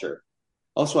a culture.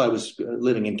 Also, I was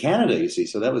living in Canada, you see,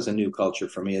 so that was a new culture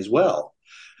for me as well.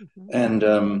 Mm-hmm.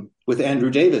 And with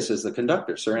Andrew Davis as the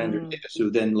conductor, Sir Andrew Davis,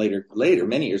 who then later,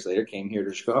 many years later, came here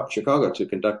to Chicago to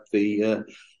conduct the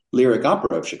Lyric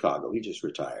Opera of Chicago. He just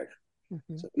retired.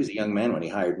 Mm-hmm. So he was a young man when he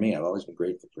hired me. I've always been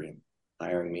grateful for him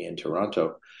hiring me in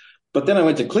Toronto. But then I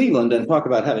went to Cleveland, and talk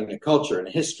about having a culture and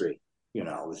a history,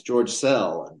 with George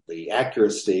Sell and the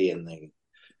accuracy and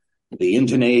the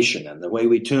intonation and the way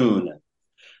we tune and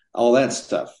all that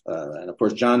stuff. And of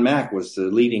course, John Mack was the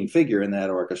leading figure in that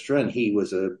orchestra, and he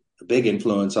was a big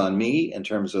influence on me in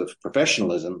terms of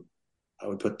professionalism. I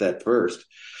would put that first.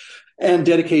 And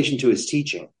dedication to his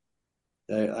teaching.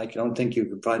 I don't think you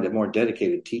could find a more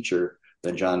dedicated teacher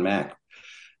than John Mack.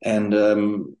 And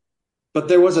but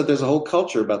there's a whole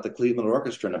culture about the Cleveland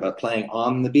Orchestra and about playing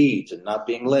on the beat and not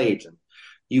being late. And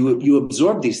you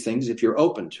absorb these things if you're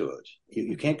open to it.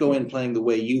 You can't go in playing the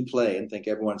way you play and think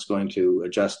everyone's going to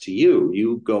adjust to you.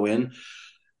 You go in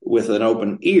with an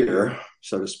open ear,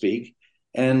 so to speak,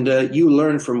 and you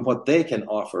learn from what they can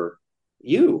offer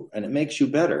you, and it makes you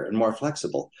better and more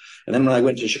flexible. And then when I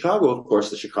went to Chicago, of course,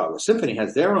 the Chicago Symphony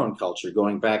has their own culture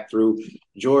going back through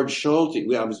George Schulte.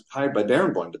 I was hired by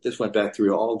Barenboim, but this went back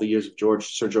through all the years of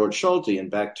Sir George Schulte and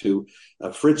back to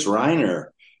Fritz Reiner,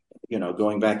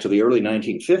 going back to the early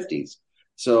 1950s.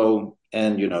 So,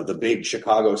 and, the big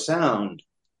Chicago sound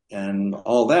and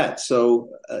all that. So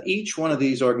each one of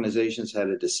these organizations had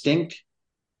a distinct,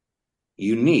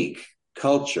 unique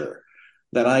culture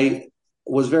that I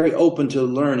was very open to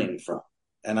learning from.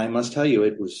 And I must tell you,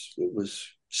 it was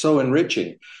so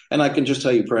enriching. And I can just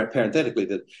tell you parenthetically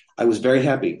that I was very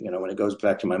happy, when it goes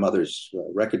back to my mother's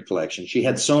record collection. She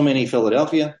had so many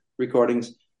Philadelphia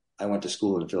recordings. I went to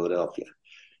school in Philadelphia.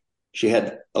 She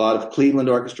had a lot of Cleveland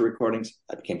Orchestra recordings.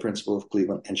 I became principal of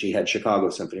Cleveland. And she had Chicago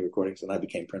Symphony recordings, and I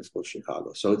became principal of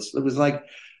Chicago. So it was like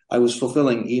I was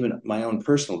fulfilling even my own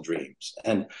personal dreams.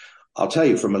 And I'll tell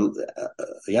you, from a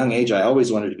young age, I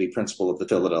always wanted to be principal of the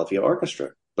Philadelphia Orchestra.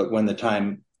 But when the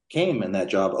time came and that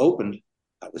job opened,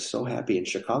 I was so happy in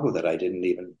Chicago that I didn't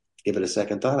even give it a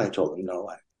second thought. I told them, no,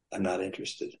 I'm not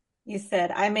interested. You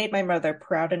said, I made my mother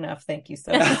proud enough. Thank you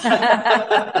so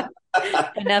much.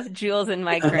 Enough jewels in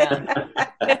my crown.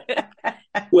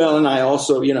 Well, and I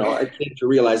also, I came to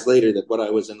realize later that what I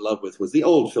was in love with was the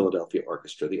old Philadelphia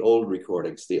Orchestra, the old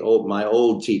recordings, my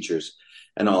old teachers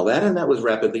and all that. And that was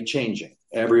rapidly changing.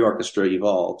 Every orchestra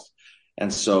evolved.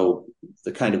 And so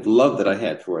the kind of love that I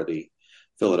had for the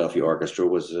Philadelphia Orchestra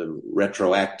was a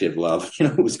retroactive love.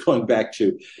 It was going back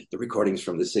to the recordings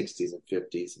from the 60s and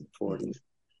 50s and 40s,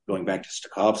 going back to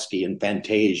Stokowski and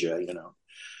Fantasia,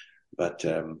 But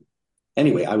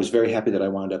anyway, I was very happy that I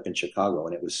wound up in Chicago,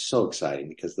 and it was so exciting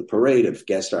because the parade of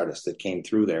guest artists that came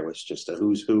through there was just a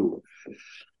who's who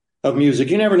of music.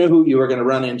 You never knew who you were going to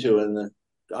run into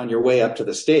on your way up to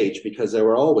the stage, because there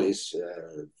were always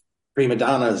prima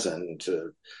donnas and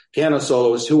piano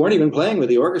soloists who weren't even playing with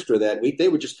the orchestra that week. They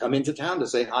would just come into town to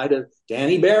say hi to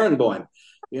Danny Barenboim,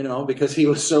 because he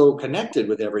was so connected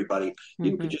with everybody. Mm-hmm.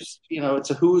 You could just,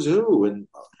 it's a who's who, and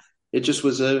it just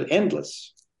was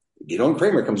endless. Gidon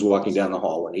Kramer comes walking down the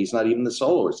hall, and he's not even the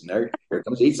soloist. And here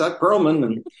comes Itzhak Perlman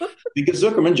and Mika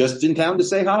Zuckerman just in town to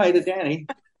say hi to Danny.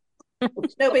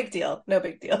 No big deal.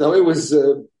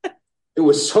 So it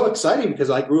was so exciting because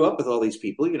I grew up with all these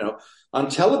people, on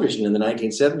television in the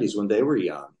 1970s when they were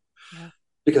young. Yeah.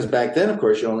 Because back then, of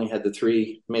course, you only had the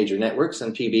three major networks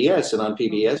and PBS. And on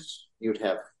PBS, you'd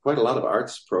have quite a lot of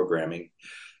arts programming.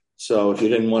 So if you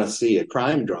didn't want to see a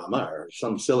crime drama or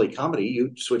some silly comedy,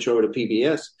 you'd switch over to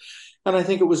PBS. And I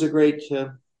think it was a great,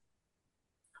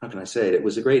 how can I say it? It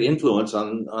was a great influence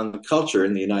on culture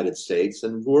in the United States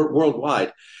and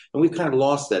worldwide. And we've kind of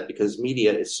lost that because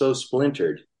media is so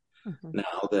splintered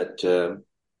now that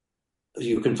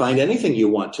you can find anything you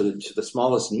want to the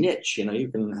smallest niche. You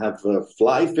can have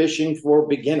fly fishing for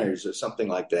beginners or something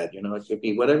like that. It could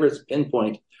be whatever is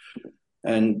pinpoint.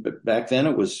 And back then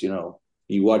it was,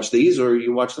 you watch these or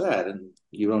you watch that, and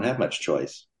you don't have much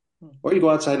choice. Or you go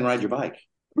outside and ride your bike.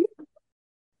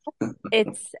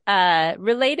 It's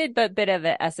related, but a bit of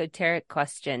an esoteric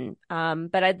question.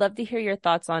 But I'd love to hear your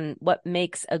thoughts on what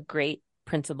makes a great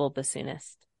principal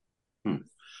bassoonist.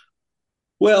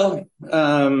 Well,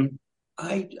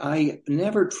 I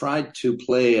never tried to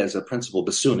play as a principal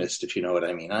bassoonist, if you know what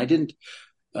I mean. I didn't,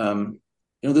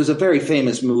 there's a very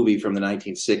famous movie from the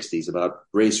 1960s about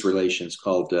race relations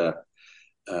called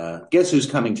Guess Who's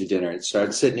Coming to Dinner? It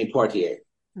starred Sidney Poitier.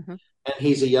 And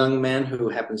he's a young man who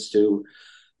happens to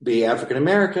be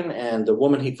African-American, and the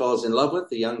woman he falls in love with,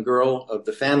 the young girl of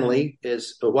the family,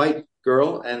 is a white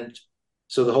girl. And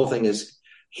so the whole thing is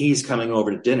he's coming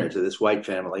over to dinner to this white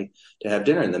family to have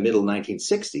dinner in the middle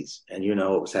 1960s. And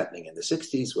what was happening in the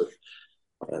 60s with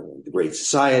the Great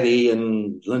Society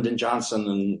and Lyndon Johnson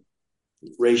and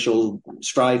racial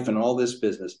strife and all this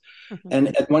business.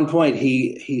 And at one point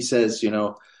he says,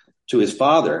 to his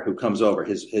father who comes over,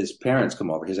 his parents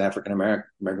come over, his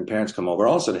African-American parents come over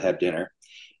also to have dinner.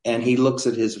 And he looks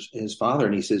at his father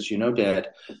and he says, Dad,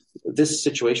 this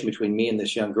situation between me and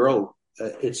this young girl,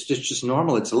 it's just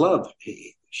normal. It's love.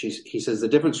 He says, the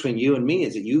difference between you and me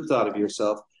is that you thought of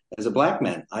yourself as a black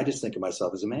man. I just think of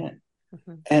myself as a man.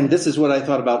 And this is what I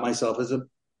thought about myself as a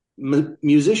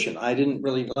musician. I didn't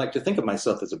really like to think of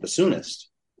myself as a bassoonist.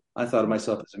 I thought of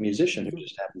myself as a musician who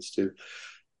just happens to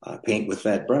paint with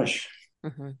that brush.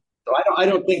 So I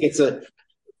don't think it's a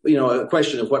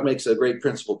question of what makes a great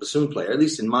principal bassoon player, at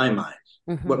least in my mind.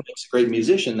 What makes a great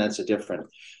musician, that's a different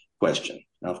question.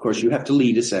 Now, of course, you have to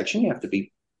lead a section. You have to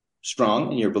be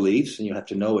strong in your beliefs, and you have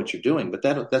to know what you're doing. But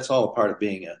that's all a part of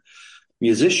being a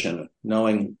musician,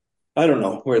 knowing,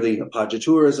 where the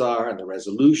appoggiaturas are and the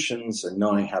resolutions, and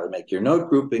knowing how to make your note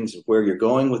groupings and where you're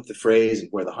going with the phrase and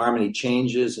where the harmony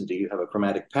changes, and do you have a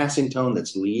chromatic passing tone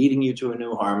that's leading you to a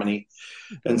new harmony.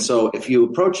 And so if you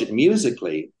approach it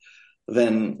musically,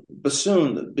 then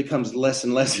bassoon becomes less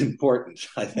and less important,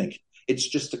 I think. It's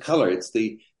just a color. It's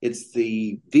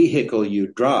the vehicle you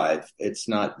drive. It's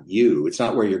not you. It's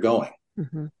not where you're going.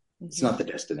 It's not the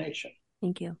destination.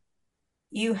 Thank you.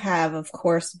 You have, of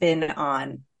course, been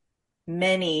on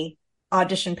many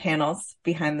audition panels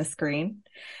behind the screen.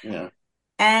 Yeah.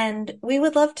 And we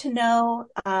would love to know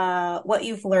what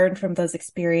you've learned from those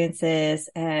experiences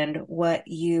and what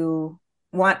you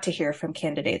want to hear from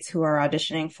candidates who are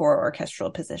auditioning for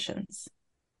orchestral positions.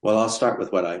 Well, I'll start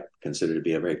with what I consider to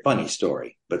be a very funny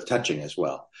story, but touching as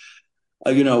well.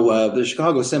 The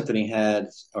Chicago Symphony had,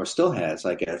 or still has,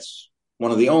 I guess,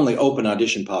 one of the only open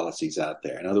audition policies out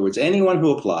there. In other words, anyone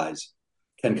who applies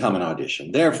can come and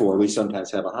audition. Therefore, we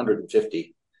sometimes have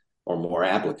 150 or more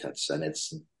applicants. And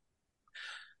it's,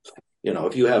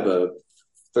 if you have a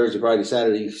Thursday, Friday,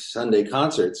 Saturday, Sunday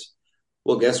concerts,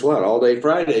 well, guess what? All day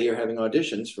Friday, you're having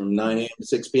auditions from 9 a.m. to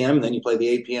 6 p.m., and then you play the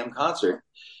 8 p.m. concert.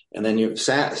 And then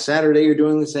Saturday, you're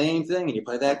doing the same thing, and you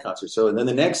play that concert. So, and then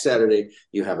the next Saturday,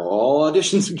 you have all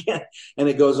auditions again, and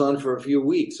it goes on for a few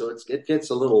weeks. So it gets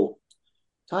a little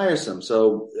tiresome.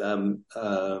 So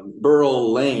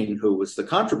Burl Lane, who was the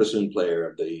contrabassoon player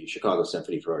of the Chicago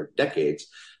Symphony for decades,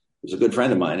 was a good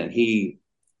friend of mine, and he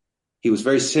was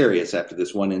very serious after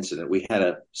this one incident. We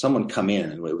had someone come in,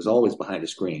 and it was always behind a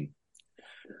screen.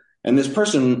 And this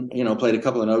person, played a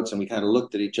couple of notes, and we kind of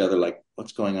looked at each other like,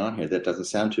 what's going on here? That doesn't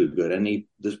sound too good. And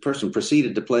this person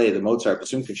proceeded to play the Mozart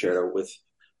Bassoon Concerto with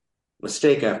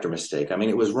mistake after mistake. I mean,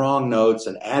 it was wrong notes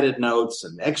and added notes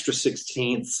and extra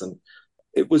sixteenths. And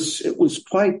it was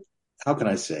quite, how can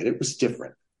I say it? It was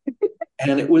different.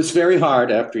 And it was very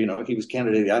hard after, he was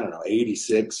candidate,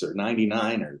 86 or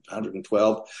 99 or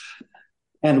 112.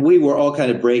 And we were all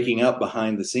kind of breaking up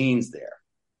behind the scenes there.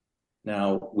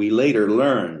 Now, we later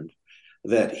learned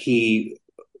that he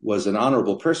was an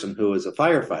honorable person who was a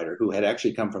firefighter who had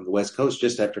actually come from the West Coast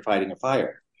just after fighting a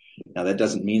fire. Now, that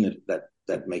doesn't mean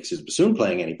that makes his bassoon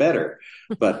playing any better,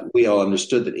 but we all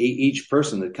understood that each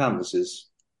person that comes is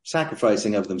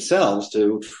sacrificing of themselves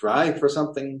to try for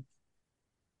something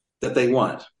that they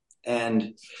want.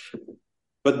 But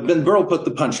then Burl put the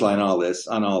punchline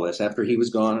on all this after he was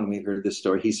gone, and we heard this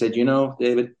story. He said,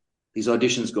 David, these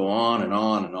auditions go on and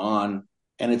on and on,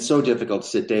 And it's so difficult to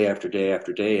sit day after day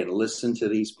after day and listen to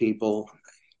these people.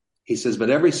 He says, but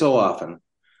every so often,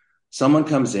 someone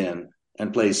comes in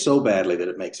and plays so badly that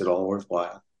it makes it all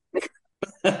worthwhile.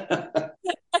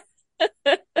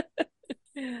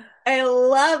 I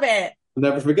love it. I'll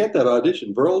never forget that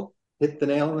audition. Burl hit the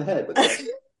nail on the head with that.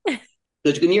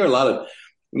 Because you can hear a lot of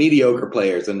mediocre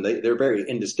players, and they're very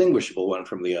indistinguishable one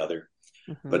from the other.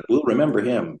 But we'll remember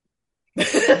him.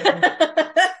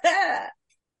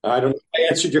 I don't know if I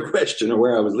answered your question or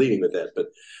where I was leading with that, but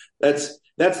that's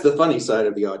the funny side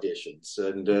of the auditions.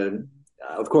 And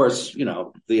of course,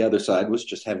 the other side was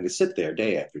just having to sit there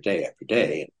day after day after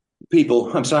day.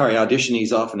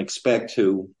 Auditionees often expect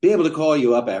to be able to call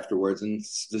you up afterwards. And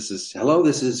this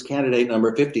is candidate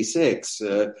number 56.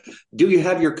 Do you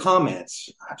have your comments?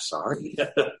 I'm sorry.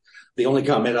 The only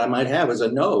comment I might have is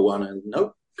a no on a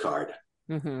note card.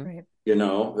 Right.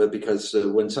 Because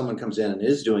when someone comes in and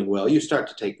is doing well, you start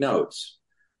to take notes.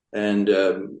 And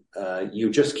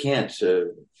you just can't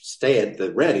stay at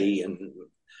the ready and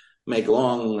make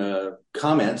long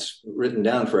comments written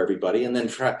down for everybody and then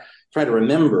try to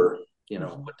remember,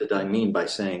 what did I mean by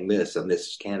saying this on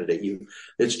this candidate? You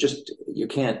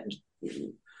can't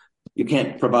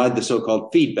provide the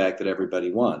so-called feedback that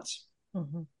everybody wants.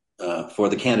 For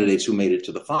the candidates who made it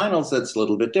to the finals, that's a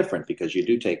little bit different because you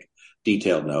do take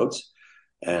detailed notes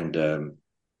and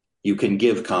you can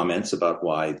give comments about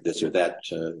why this or that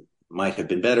might have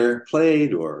been better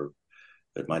played, or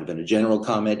it might have been a general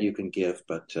comment you can give.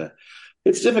 But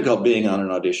it's difficult being on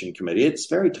an audition committee. It's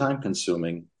very time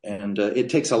consuming, and it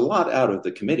takes a lot out of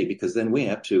the committee because then we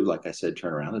have to, like I said,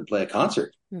 turn around and play a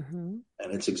concert. And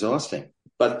it's exhausting,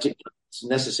 but it's a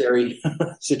necessary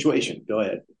situation. Go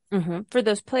ahead. For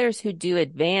those players who do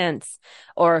advance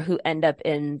or who end up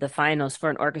in the finals for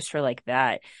an orchestra like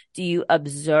that, do you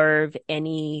observe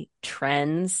any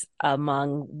trends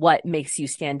among what makes you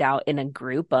stand out in a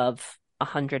group of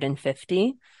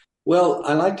 150? Well,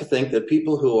 I like to think that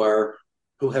people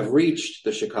who have reached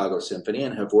the Chicago Symphony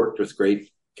and have worked with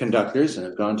great conductors and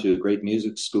have gone to great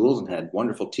music schools and had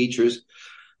wonderful teachers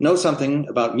know something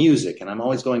about music. And I'm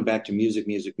always going back to music,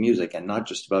 and not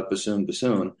just about bassoon,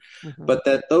 but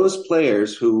that those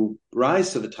players who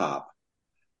rise to the top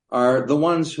are the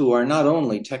ones who are not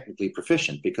only technically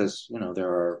proficient, because, there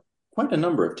are quite a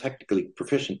number of technically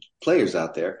proficient players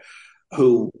out there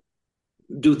who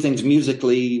do things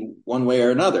musically one way or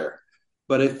another.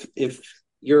 But if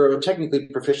you're a technically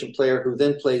proficient player who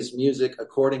then plays music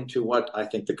according to what I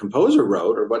think the composer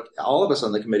wrote, or what all of us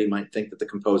on the committee might think that the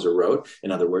composer wrote,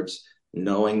 in other words,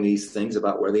 knowing these things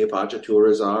about where the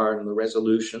appoggiaturas are and the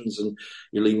resolutions, and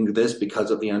you're leading to this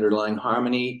because of the underlying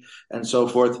harmony and so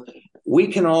forth, we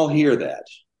can all hear that.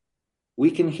 We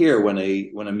can hear when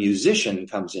a musician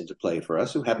comes into play for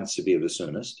us who happens to be a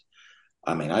bassoonist.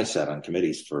 I mean, I sat on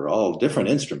committees for all different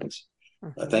instruments.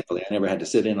 Thankfully, I never had to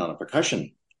sit in on a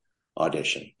percussion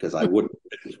audition because I wouldn't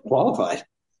have been qualified.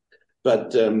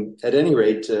 But at any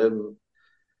rate,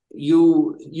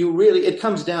 you really, it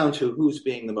comes down to who's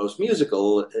being the most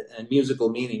musical, and musical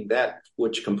meaning that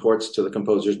which comports to the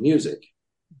composer's music,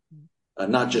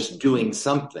 not just doing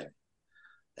something.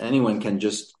 Anyone can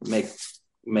just make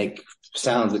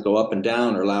sounds that go up and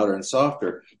down or louder and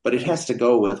softer, but it has to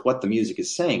go with what the music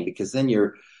is saying, because then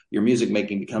your music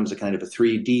making becomes a kind of a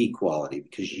 3D quality,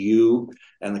 because you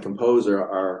and the composer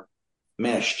are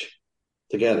meshed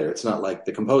together. It's not like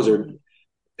the composer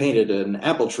painted an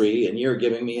apple tree and you're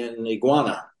giving me an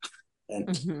iguana, and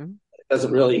it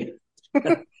doesn't really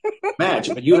match.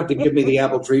 But you have to give me the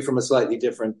apple tree from a slightly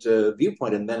different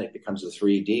viewpoint, and then it becomes a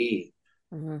 3D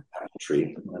apple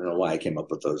tree. I don't know why I came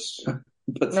up with those.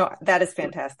 But no, that is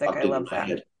fantastic. I love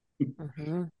that.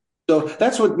 So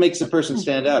that's what makes a person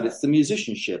stand out. It's the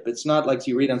musicianship. It's not like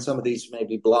you read on some of these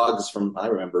maybe blogs from, I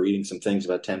remember reading some things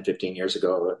about 10, 15 years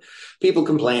ago, people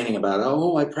complaining about,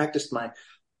 I practiced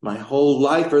my whole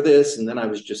life for this, and then I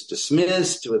was just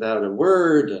dismissed without a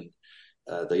word, and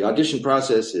the audition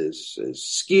process is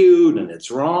skewed, and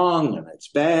it's wrong, and it's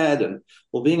bad. And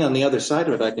well, being on the other side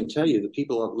of it, I can tell you the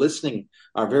people listening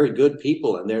are very good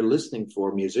people, and they're listening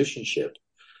for musicianship.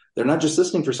 They're not just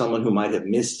listening for someone who might have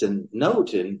missed a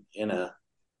note in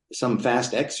some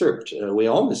fast excerpt. We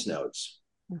all miss notes.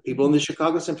 People in the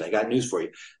Chicago Symphony, I got news for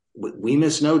you. We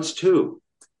miss notes too.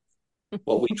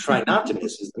 What we try not to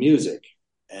miss is the music.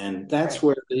 And that's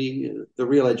where the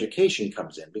real education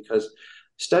comes in, because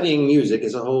studying music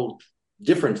is a whole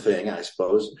different thing, I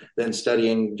suppose, than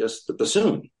studying just the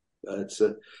bassoon. It's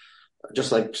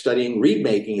just like studying reed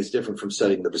making is different from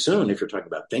studying the bassoon if you're talking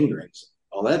about fingerings,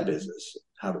 all that business,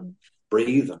 how to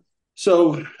breathe and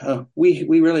So we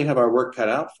really have our work cut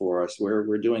out for us.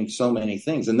 We're doing so many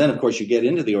things, and then of course you get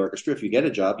into the orchestra. If you get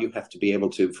a job, you have to be able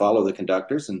to follow the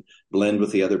conductors and blend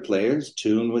with the other players,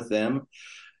 tune with them,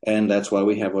 and that's why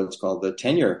we have what's called the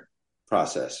tenure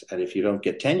process. And if you don't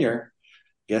get tenure,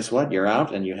 guess what? You're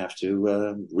out, and you have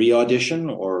to re-audition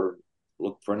or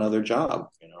look for another job.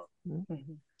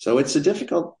 Mm-hmm. So it's a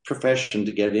difficult profession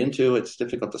to get into. It's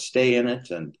difficult to stay in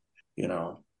it, and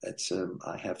it's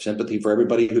I have sympathy for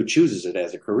everybody who chooses it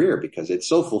as a career because it's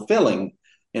so fulfilling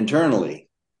internally,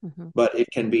 Mm-hmm. but it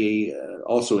can be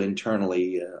also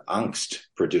internally angst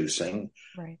producing.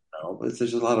 Right. But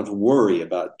there's a lot of worry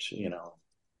about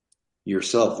your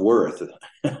self-worth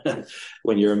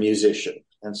when you're a musician,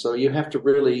 and so you have to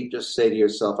really just say to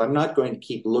yourself, I'm not going to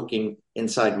keep looking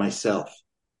inside myself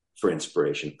for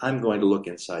inspiration. I'm going to look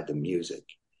inside the music,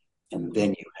 and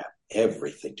then you have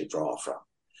everything to draw from.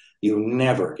 You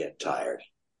never get tired.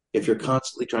 If you're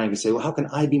constantly trying to say, well, how can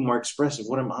I be more expressive?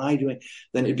 What am I doing?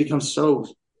 Then it becomes so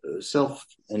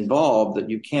self-involved that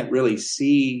you can't really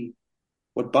see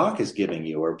what Bach is giving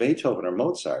you or Beethoven or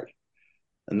Mozart.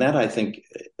 And that, I think,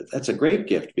 that's a great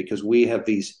gift because we have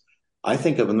these, I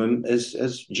think of them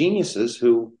as geniuses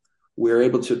who we're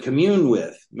able to commune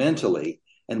with mentally,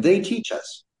 and they teach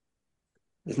us.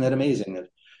 Isn't that amazing that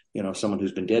someone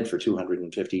who's been dead for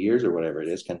 250 years or whatever it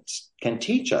is can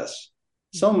teach us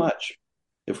so much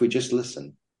if we just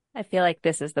listen. I feel like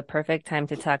this is the perfect time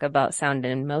to talk about sound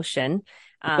and motion.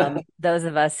 Those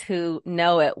of us who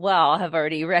know it well have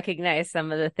already recognized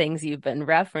some of the things you've been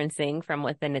referencing from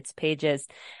within its pages.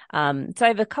 So I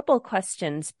have a couple of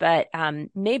questions, but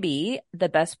maybe the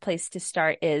best place to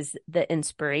start is the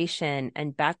inspiration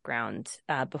and background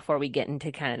before we get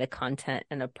into kind of the content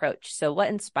and approach. So what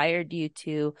inspired you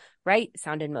to write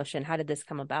Sound and Motion? How did this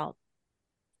come about?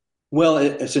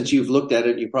 Well, since you've looked at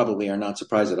it, you probably are not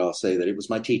surprised that I'll say that it was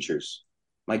my teachers.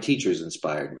 My teachers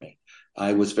inspired me.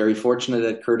 I was very fortunate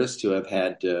at Curtis to have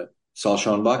had Saul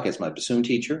Schoenbach as my bassoon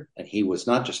teacher, and he was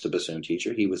not just a bassoon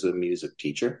teacher, he was a music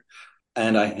teacher.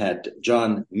 And I had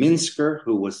John Minsker,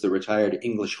 who was the retired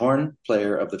English horn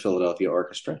player of the Philadelphia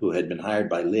Orchestra, who had been hired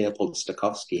by Leopold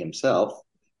Stokowski himself,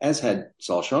 as had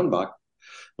Saul Schoenbach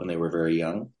when they were very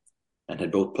young, and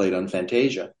had both played on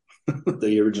Fantasia,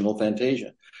 the original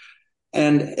Fantasia.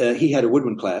 And he had a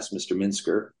woodwind class, Mr.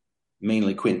 Minsker,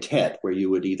 mainly quintet, where you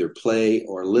would either play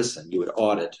or listen. You would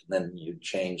audit, and then you'd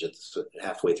change it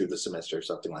halfway through the semester or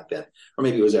something like that. Or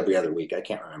maybe it was every other week. I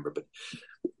can't remember. But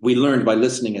we learned by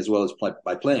listening as well as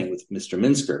by playing with Mr.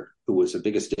 Minsker, who was the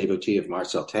biggest devotee of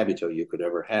Marcel Tabuteau you could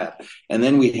ever have. And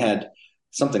then we had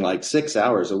something like 6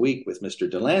 hours a week with Mr.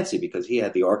 Delancey because he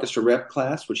had the orchestra rep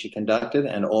class, which he conducted,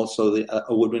 and also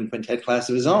a woodwind quintet class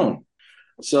of his own.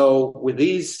 So with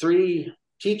these three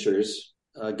teachers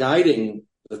guiding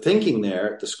the thinking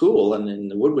there at the school and in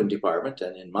the woodwind department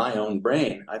and in my own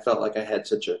brain, I felt like I had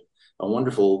such a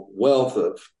wonderful wealth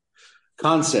of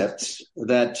concepts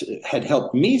that had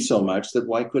helped me so much that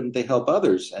why couldn't they help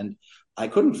others? And I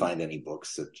couldn't find any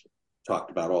books that talked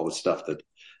about all the stuff that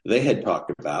they had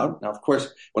talked about. Now, of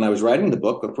course, when I was writing the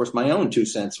book, of course, my own 2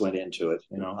 cents went into it.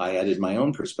 I added my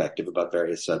own perspective about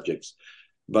various subjects,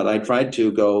 but I tried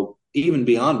to go even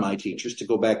beyond my teachers to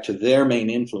go back to their main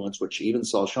influence, which even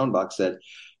Saul Schoenbach said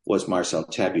was Marcel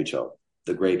Tabuteau,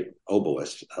 the great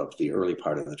oboist of the early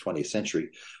part of the 20th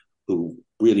century, who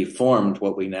really formed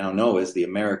what we now know as the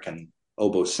American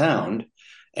oboe sound.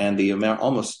 And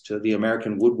almost the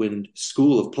American woodwind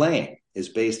school of playing is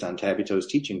based on Tabuteau's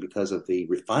teaching because of the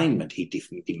refinement he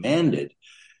demanded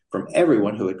from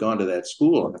everyone who had gone to that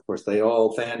school. And of course, they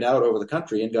all fanned out over the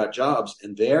country and got jobs,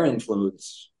 and their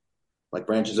influence, like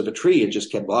branches of a tree, it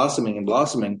just kept blossoming and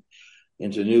blossoming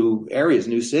into new areas,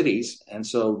 new cities. And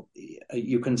so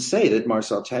you can say that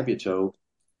Marcel Tabuteau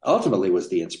ultimately was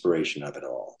the inspiration of it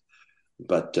all.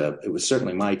 But it was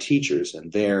certainly my teachers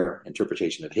and their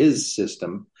interpretation of his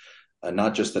system,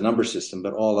 not just the number system,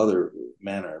 but all other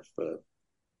manner of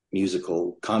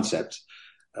musical concepts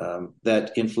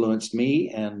that influenced me.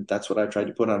 And that's what I tried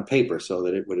to put on paper so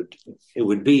that it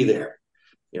would be there.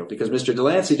 Because Mr.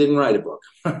 Delancey didn't write a book,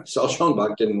 Saul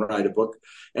Schoenbach didn't write a book,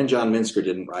 and John Minsker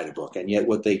didn't write a book. And yet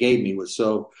what they gave me was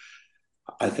so,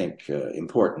 I think,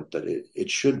 important that it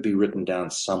should be written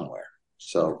down somewhere.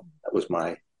 So that was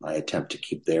my attempt to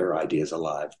keep their ideas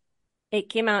alive. It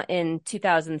came out in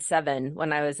 2007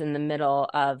 when I was in the middle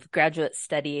of graduate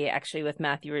study, actually with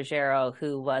Matthew Ruggiero,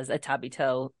 who was a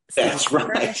Tabuteau student. That's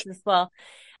right. As well.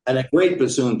 And a great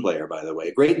bassoon player, by the way,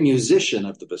 a great musician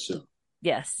of the bassoon.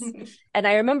 Yes. And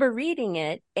I remember reading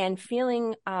it and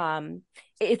feeling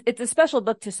it's a special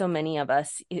book to so many of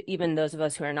us, even those of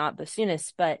us who are not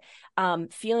bassoonists, but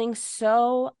feeling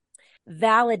so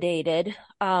validated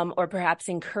or perhaps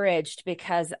encouraged,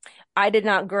 because I did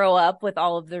not grow up with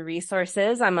all of the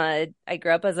resources. I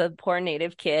grew up as a poor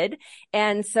Native kid.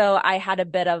 And so I had a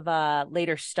bit of a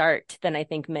later start than I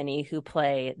think many who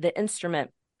play the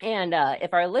instrument. And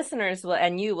if our listeners will,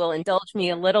 and you will indulge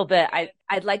me a little bit,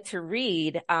 I'd like to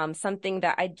read something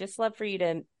that I'd just love for you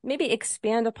to maybe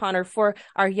expand upon, or for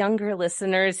our younger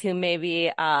listeners who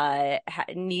maybe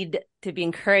need to be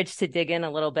encouraged to dig in a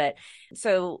little bit.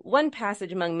 So one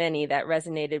passage among many that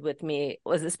resonated with me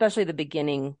was especially the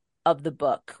beginning of the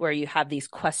book, where you have these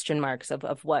question marks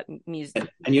of what music.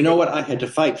 And you know what? I had to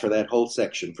fight for that whole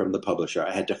section from the publisher.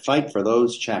 I had to fight for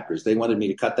those chapters. They wanted me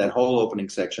to cut that whole opening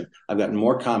section. I've gotten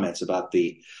more comments about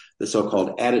the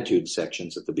so-called attitude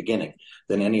sections at the beginning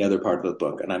than any other part of the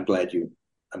book. And I'm glad you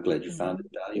found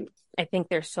it valuable. I think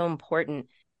they're so important.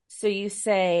 So you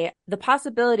say the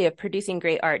possibility of producing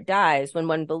great art dies when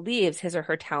one believes his or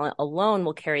her talent alone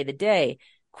will carry the day.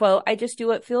 Quote, I just do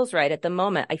what feels right at the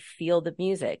moment. I feel the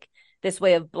music. This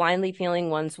way of blindly feeling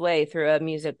one's way through a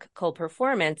musical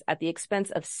performance at the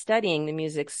expense of studying the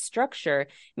music's structure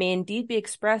may indeed be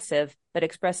expressive, but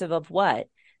expressive of what?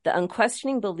 The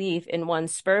unquestioning belief in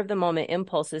one's spur-of-the-moment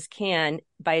impulses can,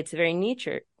 by its very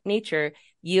nature,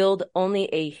 yield only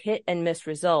a hit-and-miss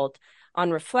result.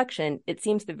 On reflection, it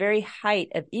seems the very height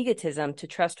of egotism to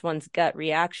trust one's gut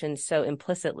reactions so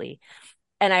implicitly.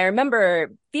 And I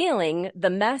remember feeling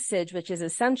the message, which is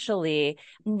essentially,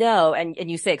 no, and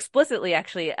you say explicitly,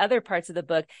 actually, other parts of the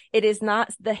book, it is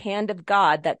not the hand of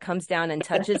God that comes down and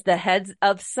touches the heads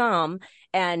of some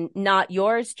and not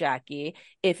yours, Jackie.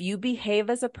 If you behave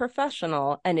as a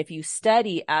professional and if you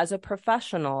study as a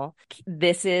professional,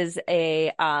 this is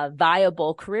a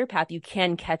viable career path. You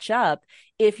can catch up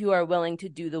if you are willing to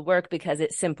do the work, because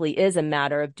it simply is a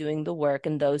matter of doing the work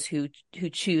and those who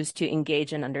choose to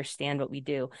engage and understand what we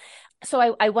do.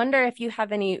 So I wonder if you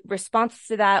have any response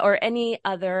to that, or any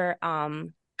other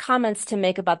comments to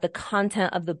make about the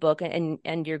content of the book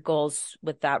and your goals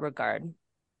with that regard.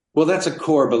 Well, that's a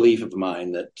core belief of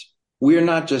mine, that we're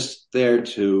not just there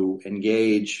to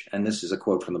engage, and this is a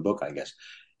quote from the book, I guess,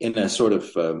 in a sort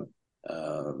of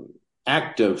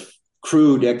act of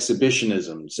crude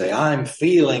exhibitionism, say, I'm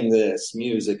feeling this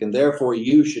music and therefore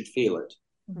you should feel it.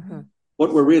 Mm-hmm.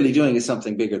 What we're really doing is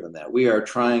something bigger than that. We are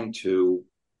trying to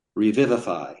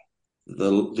revivify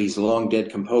these long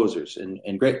dead composers, and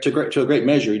to a great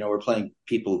measure, we're playing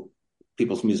people's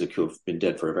music who have been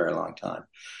dead for a very long time.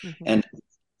 Mm-hmm. And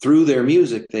through their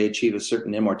music, they achieve a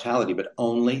certain immortality, but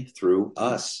only through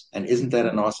us. And isn't that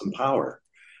an awesome power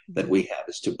that we have,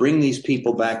 is to bring these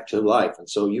people back to life? And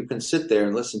so you can sit there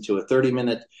and listen to a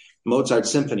 30-minute Mozart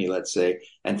symphony, let's say,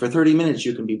 and for 30 minutes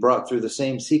you can be brought through the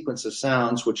same sequence of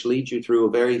sounds, which lead you through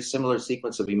a very similar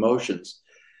sequence of emotions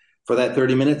for that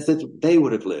 30 minutes that they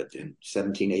would have lived in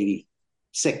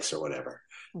 1786 or whatever.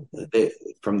 Mm-hmm.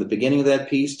 From the beginning of that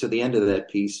piece to the end of that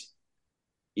piece,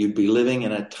 you'd be living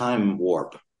in a time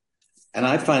warp. And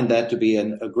I find that to be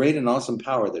a great and awesome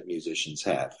power that musicians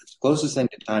have. It's the closest thing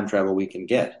to time travel we can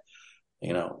get,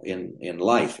 in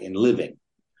life, in living.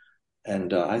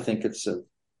 And I think it's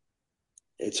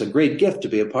a great gift to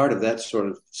be a part of that sort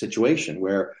of situation,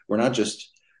 where we're not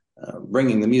just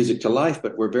bringing the music to life,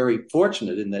 but we're very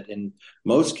fortunate in that in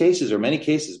most cases, or many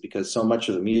cases, because so much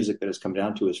of the music that has come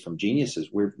down to us from geniuses,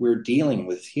 we're dealing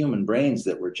with human brains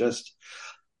that were just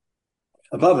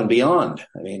above and beyond.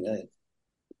 I mean,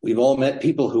 we've all met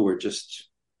people who were just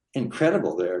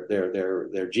incredible.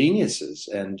 They're geniuses,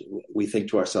 and we think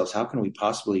to ourselves, how can we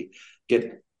possibly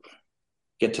get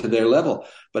to their level?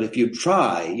 But if you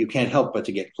try, you can't help but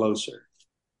to get closer.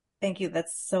 Thank you.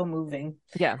 That's so moving.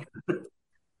 Yeah.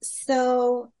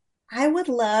 So I would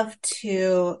love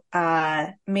to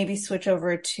maybe switch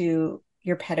over to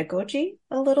your pedagogy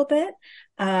a little bit.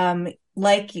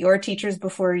 Like your teachers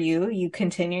before you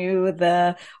continue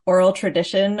the oral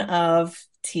tradition of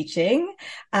teaching.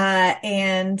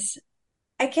 And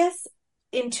I guess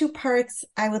in two parts,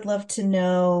 I would love to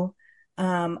know,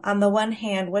 on the one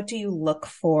hand, what do you look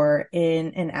for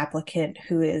in an applicant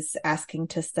who is asking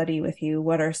to study with you?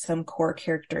 What are some core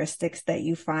characteristics that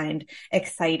you find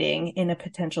exciting in a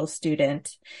potential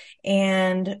student?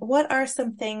 And what are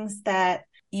some things that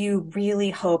you really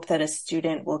hope that a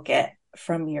student will get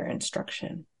from your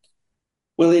instruction?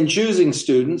 Well, in choosing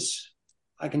students,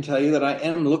 I can tell you that I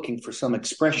am looking for some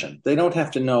expression. They don't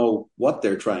have to know what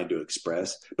they're trying to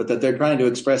express, but that they're trying to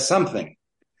express something,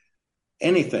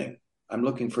 anything. I'm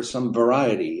looking for some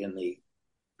variety in the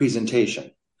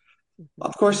presentation.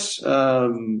 Of course,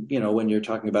 when you're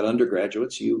talking about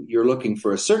undergraduates, you're looking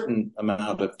for a certain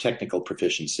amount of technical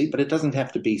proficiency, but it doesn't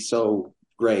have to be so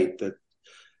great that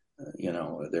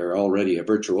they're already a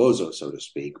virtuoso, so to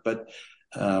speak, but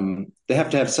they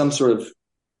have to have some sort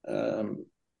of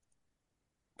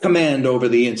command over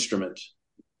the instrument.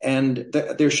 And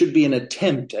there should be an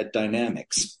attempt at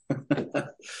dynamics.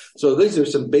 So these are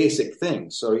some basic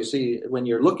things. So you see, when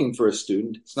you're looking for a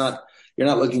student, you're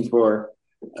not looking for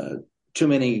too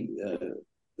many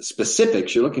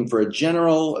specifics. You're looking for a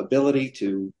general ability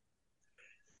to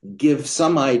give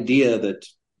some idea that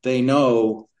they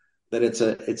know that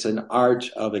it's an art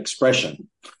of expression.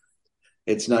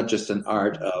 It's not just an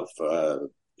art of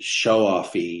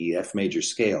show-offy F major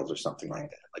scales or something like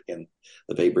that. Like in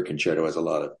the Weber Concerto has a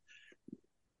lot of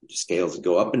scales that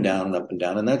go up and down and up and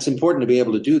down, and that's important to be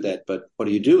able to do that. But what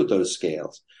do you do with those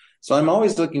scales? So I'm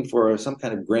always looking for some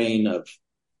kind of grain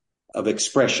of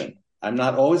expression. I'm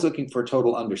not always looking for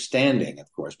total understanding,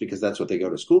 of course, because that's what they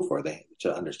go to school for.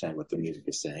 To understand what the music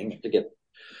is saying, to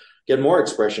get more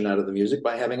expression out of the music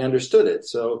by having understood it.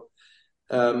 So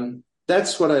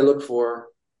that's what I look for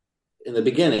in the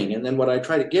beginning. And then what I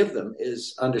try to give them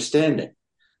is understanding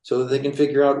so that they can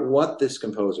figure out what this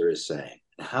composer is saying,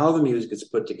 how the music is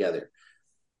put together.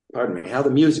 How the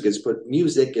music is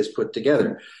put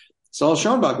together. Saul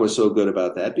Schoenbach was so good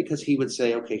about that because he would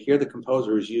say, okay, here the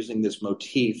composer is using this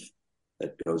motif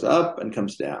that goes up and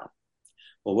comes down.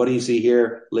 Well, what do you see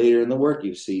here later in the work?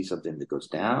 You see something that goes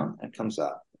down and comes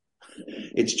up.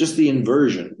 It's just the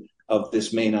inversion of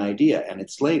this main idea, and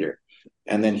it's later.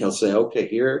 And then he'll say, okay,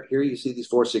 here you see these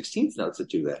 4/16 notes that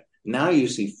do that. Now you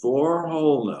see 4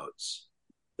 whole notes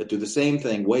that do the same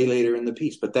thing way later in the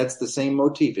piece, but that's the same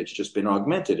motif. It's just been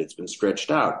augmented. It's been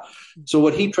stretched out. So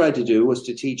what he tried to do was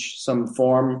to teach some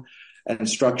form and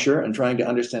structure and trying to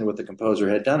understand what the composer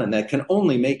had done. And that can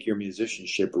only make your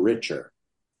musicianship richer.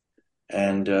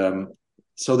 And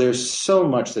so there's so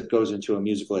much that goes into a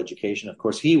musical education. Of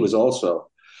course, he was also,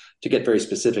 to get very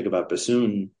specific about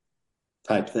bassoon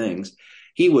type things,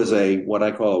 he was what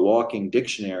I call a walking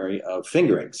dictionary of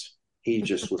fingerings. He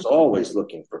just was always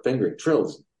looking for fingering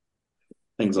trills,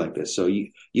 things like this. So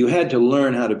you had to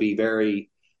learn how to be very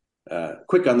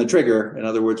quick on the trigger. In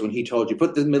other words, when he told you,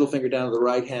 put the middle finger down to the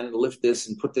right hand and lift this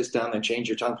and put this down and change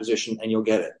your tongue position and you'll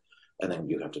get it. And then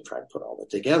you have to try to put all that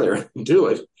together and do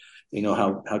it. You know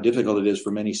how difficult it is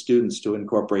for many students to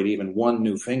incorporate even one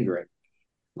new fingering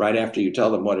right after you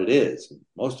tell them what it is.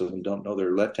 Most of them don't know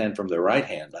their left hand from their right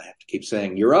hand. I have to keep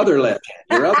saying, your other left hand,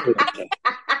 your other left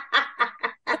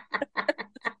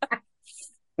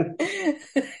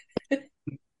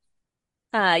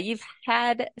hand. You've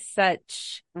had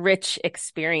such rich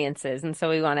experiences, and so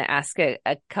we want to ask a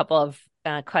couple of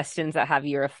questions that have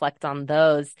you reflect on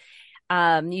those.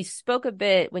 You spoke a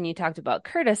bit when you talked about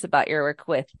Curtis about your work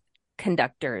with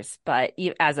conductors, but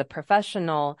you, as a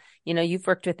professional, you've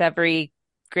worked with every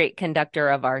great conductor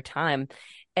of our time.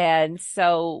 And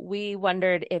so we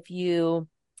wondered if you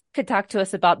could talk to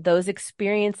us about those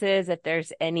experiences, if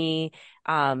there's any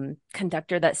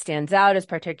conductor that stands out as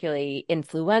particularly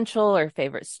influential or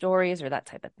favorite stories or that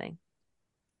type of thing.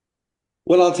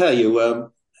 Well, I'll tell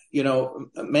you,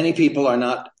 many people are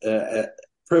not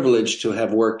privileged to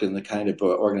have worked in the kind of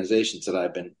organizations that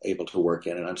I've been able to work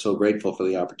in. And I'm so grateful for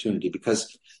the opportunity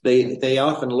because they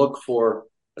often look for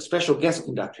a special guest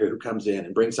conductor who comes in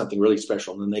and brings something really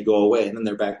special, and then they go away, and then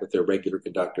they're back with their regular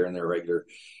conductor and their regular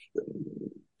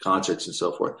concerts and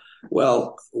so forth.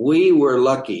 Well, we were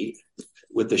lucky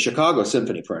with the Chicago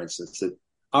Symphony, for instance, that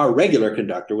our regular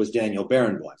conductor was Daniel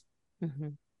Barenboim. Mm-hmm.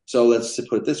 So let's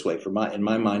put it this way: in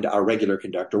my mind, our regular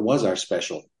conductor was our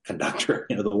special conductor,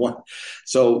 the one.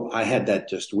 So I had that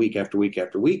just week after week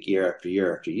after week, year after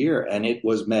year after year, and it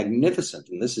was magnificent.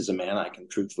 And this is a man I can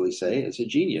truthfully say is a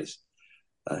genius.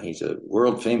 He's a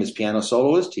world famous piano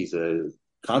soloist. He's a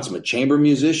consummate chamber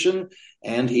musician,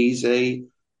 and he's a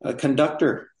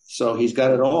conductor. So he's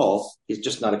got it all. He's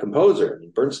just not a composer. I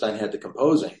mean, Bernstein had the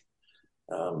composing.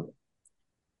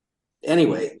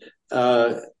 Anyway,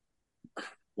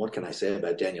 what can I say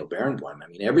about Daniel Barenboim? I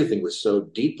mean, everything was so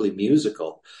deeply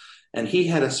musical, and he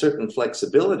had a certain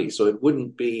flexibility. So it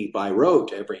wouldn't be by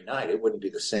rote every night. It wouldn't be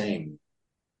the same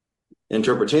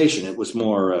interpretation. It was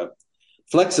more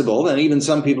flexible, and even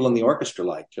some people in the orchestra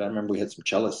liked. I remember we had some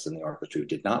cellists in the orchestra who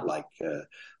did not like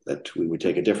that we would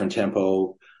take a different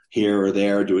tempo here or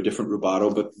there, do a different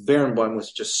rubato. But Barenboim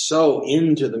was just so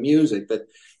into the music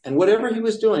and whatever he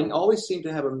was doing always seemed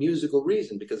to have a musical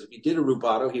reason, because if he did a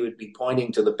rubato, he would be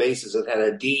pointing to the basses that had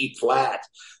a D flat,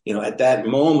 at that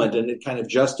moment, and it kind of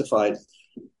justified,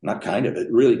 not kind of,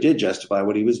 it really did justify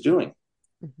what he was doing.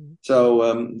 Mm-hmm.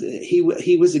 So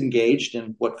he was engaged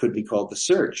in what could be called the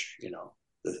search,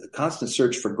 the constant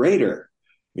search for greater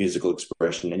musical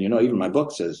expression. And, even my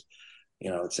book says,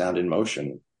 it's sound in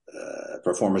motion.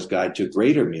 Performer's Guide to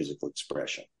Greater Musical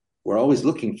Expression. We're always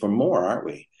looking for more, aren't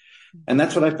we? And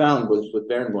that's what I found with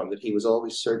Barenboim, that he was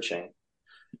always searching.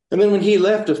 And then when he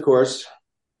left, of course,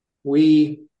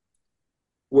 we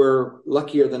were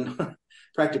luckier than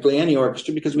practically any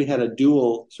orchestra because we had a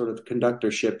dual sort of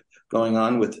conductorship going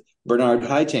on with Bernard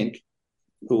Haitink,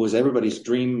 who was everybody's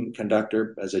dream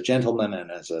conductor as a gentleman and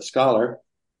as a scholar.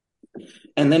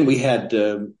 And then we had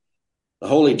the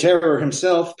Holy Terror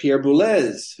himself, Pierre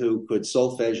Boulez, who could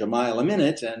solfege a mile a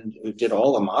minute and who did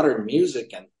all the modern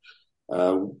music. And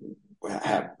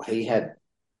he had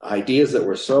ideas that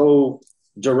were so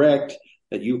direct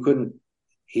that he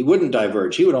wouldn't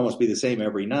diverge. He would almost be the same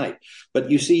every night. But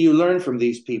you see, you learn from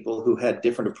these people who had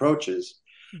different approaches.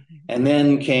 Mm-hmm. And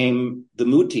then came the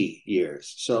Muti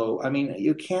years. So, I mean,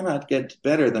 you cannot get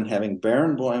better than having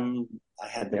Barenboim. I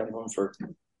had Barenboim for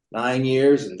 9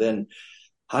 years, and then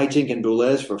Haitink and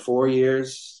Boulez for 4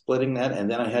 years, splitting that.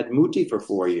 And then I had Muti for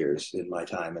 4 years in my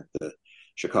time at the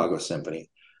Chicago Symphony.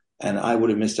 And I would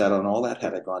have missed out on all that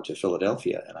had I gone to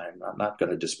Philadelphia. And I'm not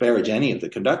going to disparage any of the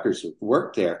conductors who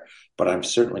worked there, but I'm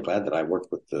certainly glad that I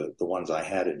worked with the ones I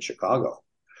had in Chicago.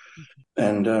 Mm-hmm.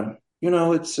 And,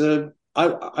 it's...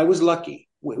 I was lucky.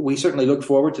 We certainly looked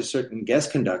forward to certain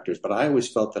guest conductors, but I always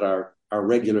felt that our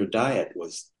regular diet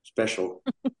was special.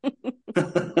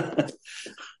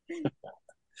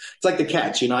 It's like the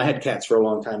cats. I had cats for a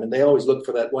long time, and they always look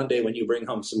for that one day when you bring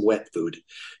home some wet food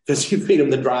because you feed them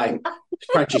the dry,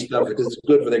 crunchy stuff because it's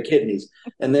good for their kidneys.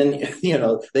 And then,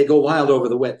 they go wild over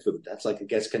the wet food. That's like a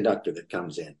guest conductor that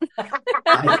comes in.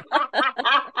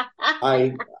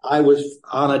 I was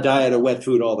on a diet of wet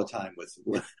food all the time with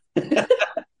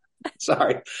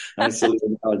sorry, I silly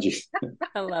analogies.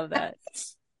 I love that.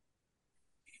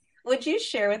 Would you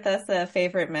share with us a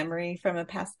favorite memory from a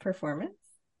past performance?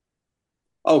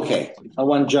 Okay,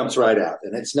 one jumps right out,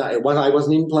 and I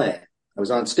wasn't even playing. I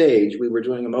was on stage. We were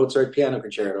doing a Mozart piano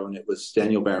concerto, and it was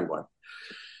Daniel Barenboim.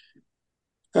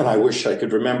 And I wish I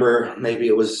could remember, maybe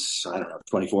it was,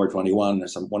 24, 21, or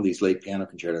one of these late piano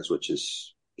concertos, which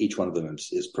is, each one of them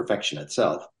is perfection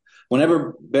itself.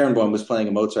 Whenever Barenboim was playing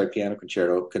a Mozart piano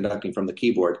concerto, conducting from the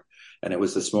keyboard, and it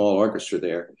was the small orchestra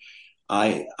there,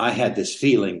 I had this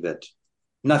feeling that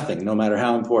nothing, no matter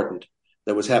how important,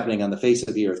 that was happening on the face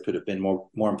of the earth could have been more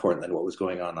important than what was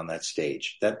going on that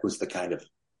stage. That was the kind of,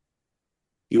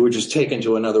 you were just taken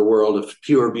to another world of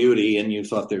pure beauty, and you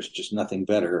thought there's just nothing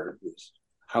better.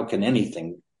 How can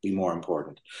anything be more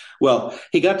important? Well,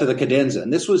 he got to the cadenza,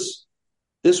 and this was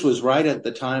right at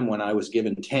the time when I was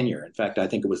given tenure. In fact, I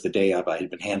think it was the day I had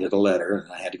been handed a letter,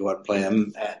 and I had to go out and play a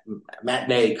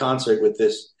matinee concert with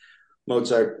this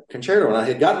Mozart concerto. And I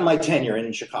had gotten my tenure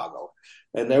in Chicago.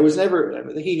 And there was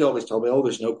he always told me,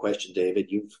 there's no question, David,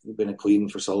 you've been in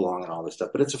Cleveland for so long and all this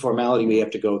stuff, but it's a formality we have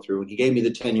to go through. And he gave me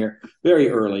the tenure very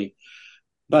early.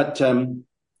 But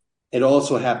it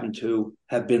also happened to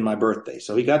have been my birthday.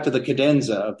 So he got to the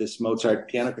cadenza of this Mozart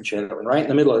piano concerto, and right in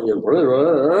the middle of it,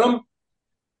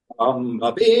 bum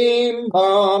ba bim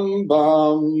bum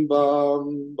bum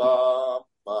bum bum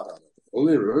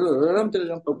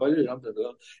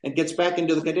and gets back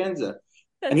into the cadenza.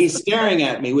 And he's staring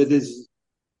at me with his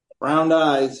round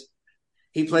eyes.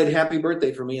 He played Happy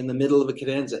Birthday for me in the middle of a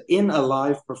cadenza in a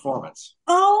live performance.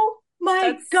 Oh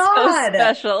my God. So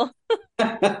special.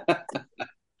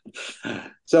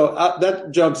 So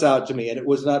that jumps out to me. And it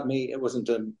was not me. It wasn't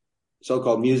a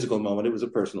so-called musical moment. It was a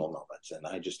personal moment. And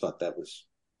I just thought that was,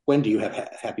 when do you have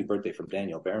Happy Birthday from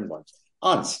Daniel Barenboim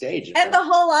on stage? And the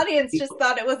whole audience just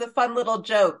thought it was a fun little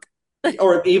joke.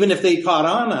 Or even if they caught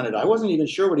on it, I wasn't even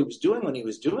sure what he was doing when he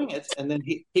was doing it. And then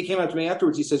he came up to me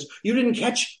afterwards. He says, you didn't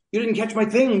catch my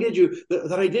thing, did you?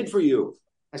 That I did for you.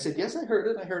 I said, yes, I heard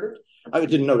it. I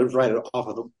didn't know it right off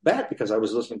of the bat because I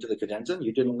was listening to the cadenza, and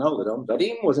you didn't know that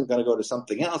Dadim wasn't going to go to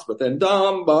something else, but then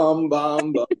dum, bum,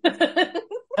 bum, bum.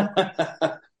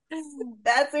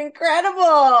 That's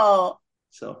incredible.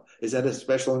 So is that a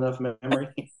special enough memory?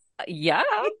 Yeah.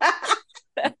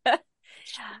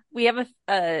 We have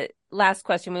a last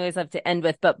question we always love to end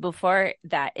with, but before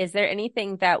that, is there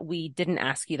anything that we didn't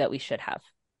ask you that we should have?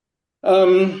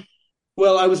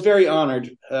 Well, I was very honored.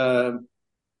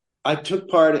 I took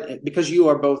part because you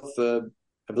are both, I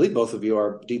believe both of you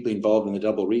are deeply involved in the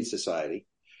Double Reed Society.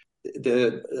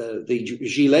 The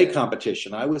Gilet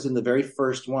competition, I was in the very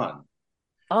first one.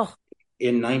 Oh.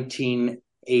 In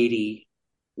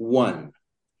 1981.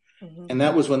 Mm-hmm. And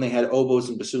that was when they had oboes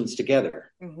and bassoons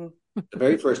together. Mm-hmm. The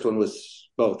very first one was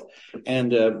both.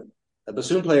 And a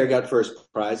bassoon player got first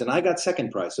prize, and I got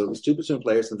second prize. So it was two bassoon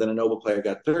players, and then an oboe player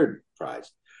got third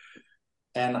prize.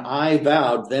 And I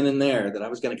vowed then and there that I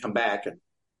was going to come back and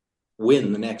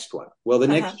win the next one. Well, the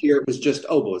Uh-huh. next year it was just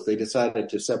oboes. They decided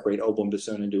to separate oboe and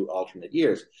bassoon and do alternate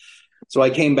years. So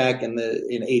I came back in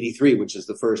 '83, which is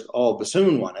the first all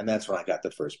bassoon one, and that's when I got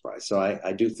the first prize. So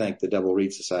I do thank the Double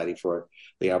Reed Society for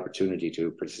the opportunity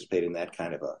to participate in that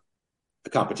kind of a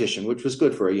competition, which was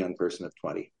good for a young person of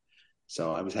 20.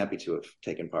 So I was happy to have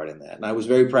taken part in that. And I was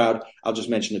very proud. I'll just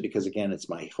mention it because, again, it's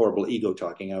my horrible ego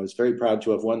talking. I was very proud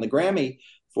to have won the Grammy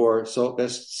for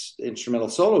best instrumental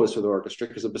soloist for the orchestra,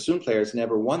 because a bassoon player has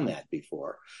never won that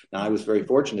before. Now, I was very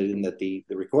fortunate in that the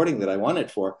recording that I won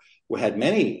it for had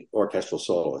many orchestral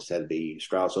soloists. Had the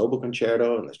Strauss Oboe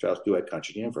Concerto and the Strauss Duet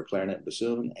Concertina for clarinet and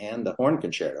bassoon, and the Horn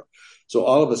Concerto. So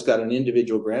all of us got an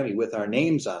individual Grammy with our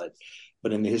names on it.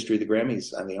 But in the history of the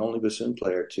Grammys, I'm the only bassoon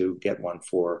player to get one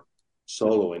for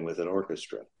soloing with an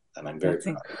orchestra, and I'm very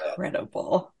proud of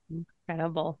that.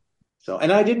 Incredible. So,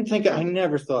 and I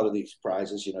never thought of these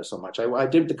prizes, so much. I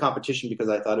did the competition because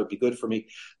I thought it would be good for me.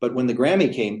 But when the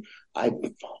Grammy came, I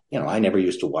never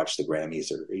used to watch the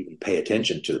Grammys or even pay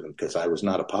attention to them because I was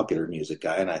not a popular music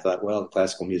guy. And I thought, well,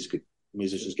 classical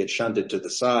musicians get shunted to the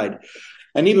side.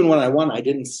 And even when I won, I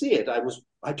didn't see it.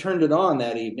 I turned it on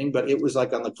that evening, but it was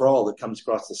like on the crawl that comes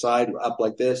across the side up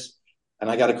like this. And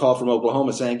I got a call from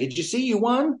Oklahoma saying, "Did you see you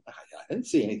won?" I didn't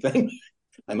see anything.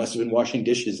 I must have been washing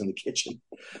dishes in the kitchen.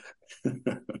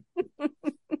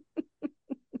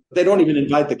 They don't even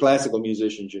invite the classical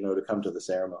musicians, to come to the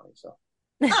ceremony. So,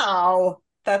 Oh,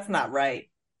 that's not right.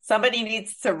 Somebody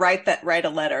needs to write a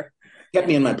letter. Kept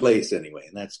me in my place anyway,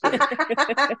 and that's good.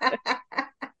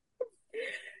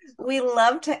 We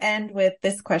love to end with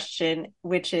this question,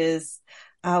 which is,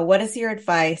 what is your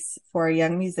advice for a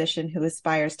young musician who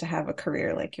aspires to have a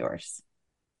career like yours?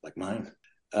 Like mine?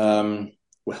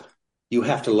 Well, you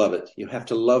have to love it. You have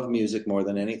to love music more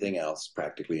than anything else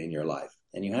practically in your life.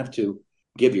 And you have to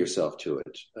give yourself to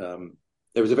it.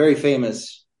 There was a very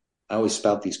famous, I always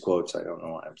spout these quotes. I don't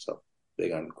know why I'm so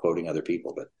big on quoting other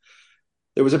people, but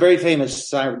there was a very famous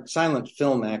silent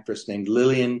film actress named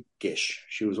Lillian Gish.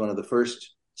 She was one of the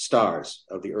first stars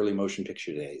of the early motion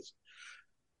picture days.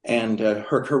 And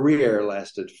her career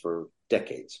lasted for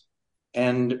decades.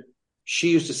 And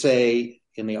she used to say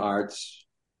in the arts,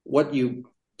 what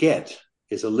you get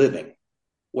is a living.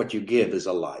 What you give is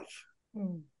a life.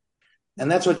 Mm. And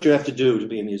that's what you have to do to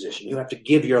be a musician. You have to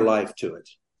give your life to it.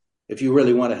 If you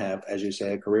really want to have, as you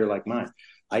say, a career like mine,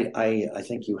 I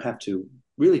think you have to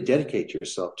really dedicate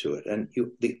yourself to it. And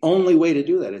the only way to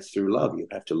do that is through love. You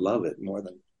have to love it more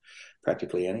than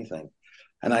practically anything.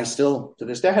 And I still, to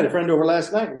this day, I had a friend over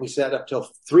last night. We sat up till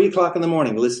 3:00 in the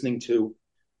morning listening to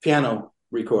piano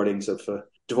recordings of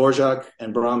Dvorak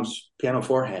and Brahms' piano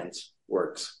forehands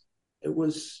works. It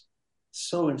was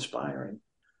so inspiring.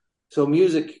 So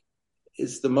music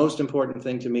is the most important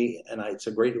thing to me, and it's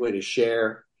a great way to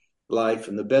share life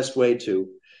and the best way to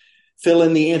fill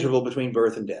in the interval between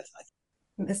birth and death.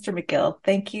 Mr. McGill,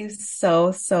 thank you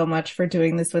so, so much for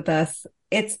doing this with us.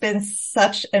 It's been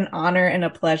such an honor and a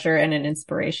pleasure and an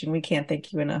inspiration. We can't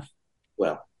thank you enough.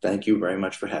 Well, thank you very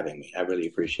much for having me. I really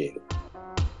appreciate it.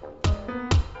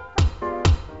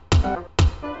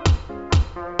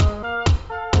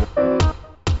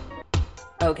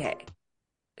 Okay,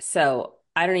 so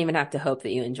I don't even have to hope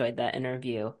that you enjoyed that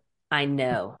interview. I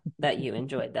know that you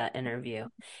enjoyed that interview.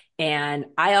 And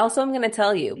I also am going to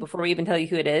tell you, before we even tell you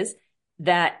who it is,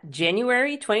 that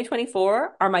January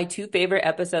 2024 are my two favorite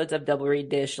episodes of Double Reed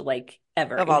Dish,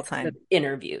 ever. Of all time.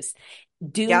 Interviews.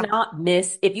 Do not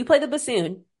miss, if you play the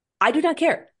bassoon, I do not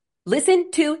care.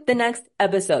 Listen to the next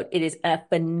episode. It is a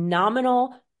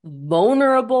phenomenal,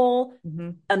 vulnerable,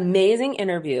 amazing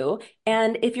interview.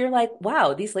 And if you're like,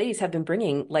 wow, these ladies have been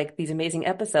bringing these amazing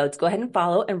episodes, go ahead and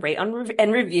follow and rate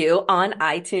and review on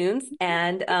iTunes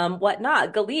and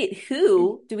whatnot. Galit,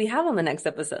 who do we have on the next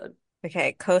episode?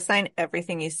 Okay, co-sign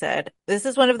everything you said. This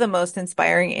is one of the most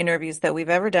inspiring interviews that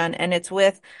we've ever done, and it's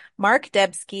with Mark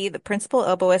Debsky, the principal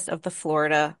oboist of the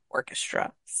Florida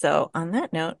Orchestra. So on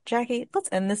that note, Jackie, let's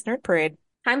end this nerd parade.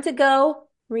 Time to go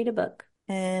read a book.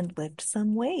 And lift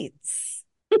some weights.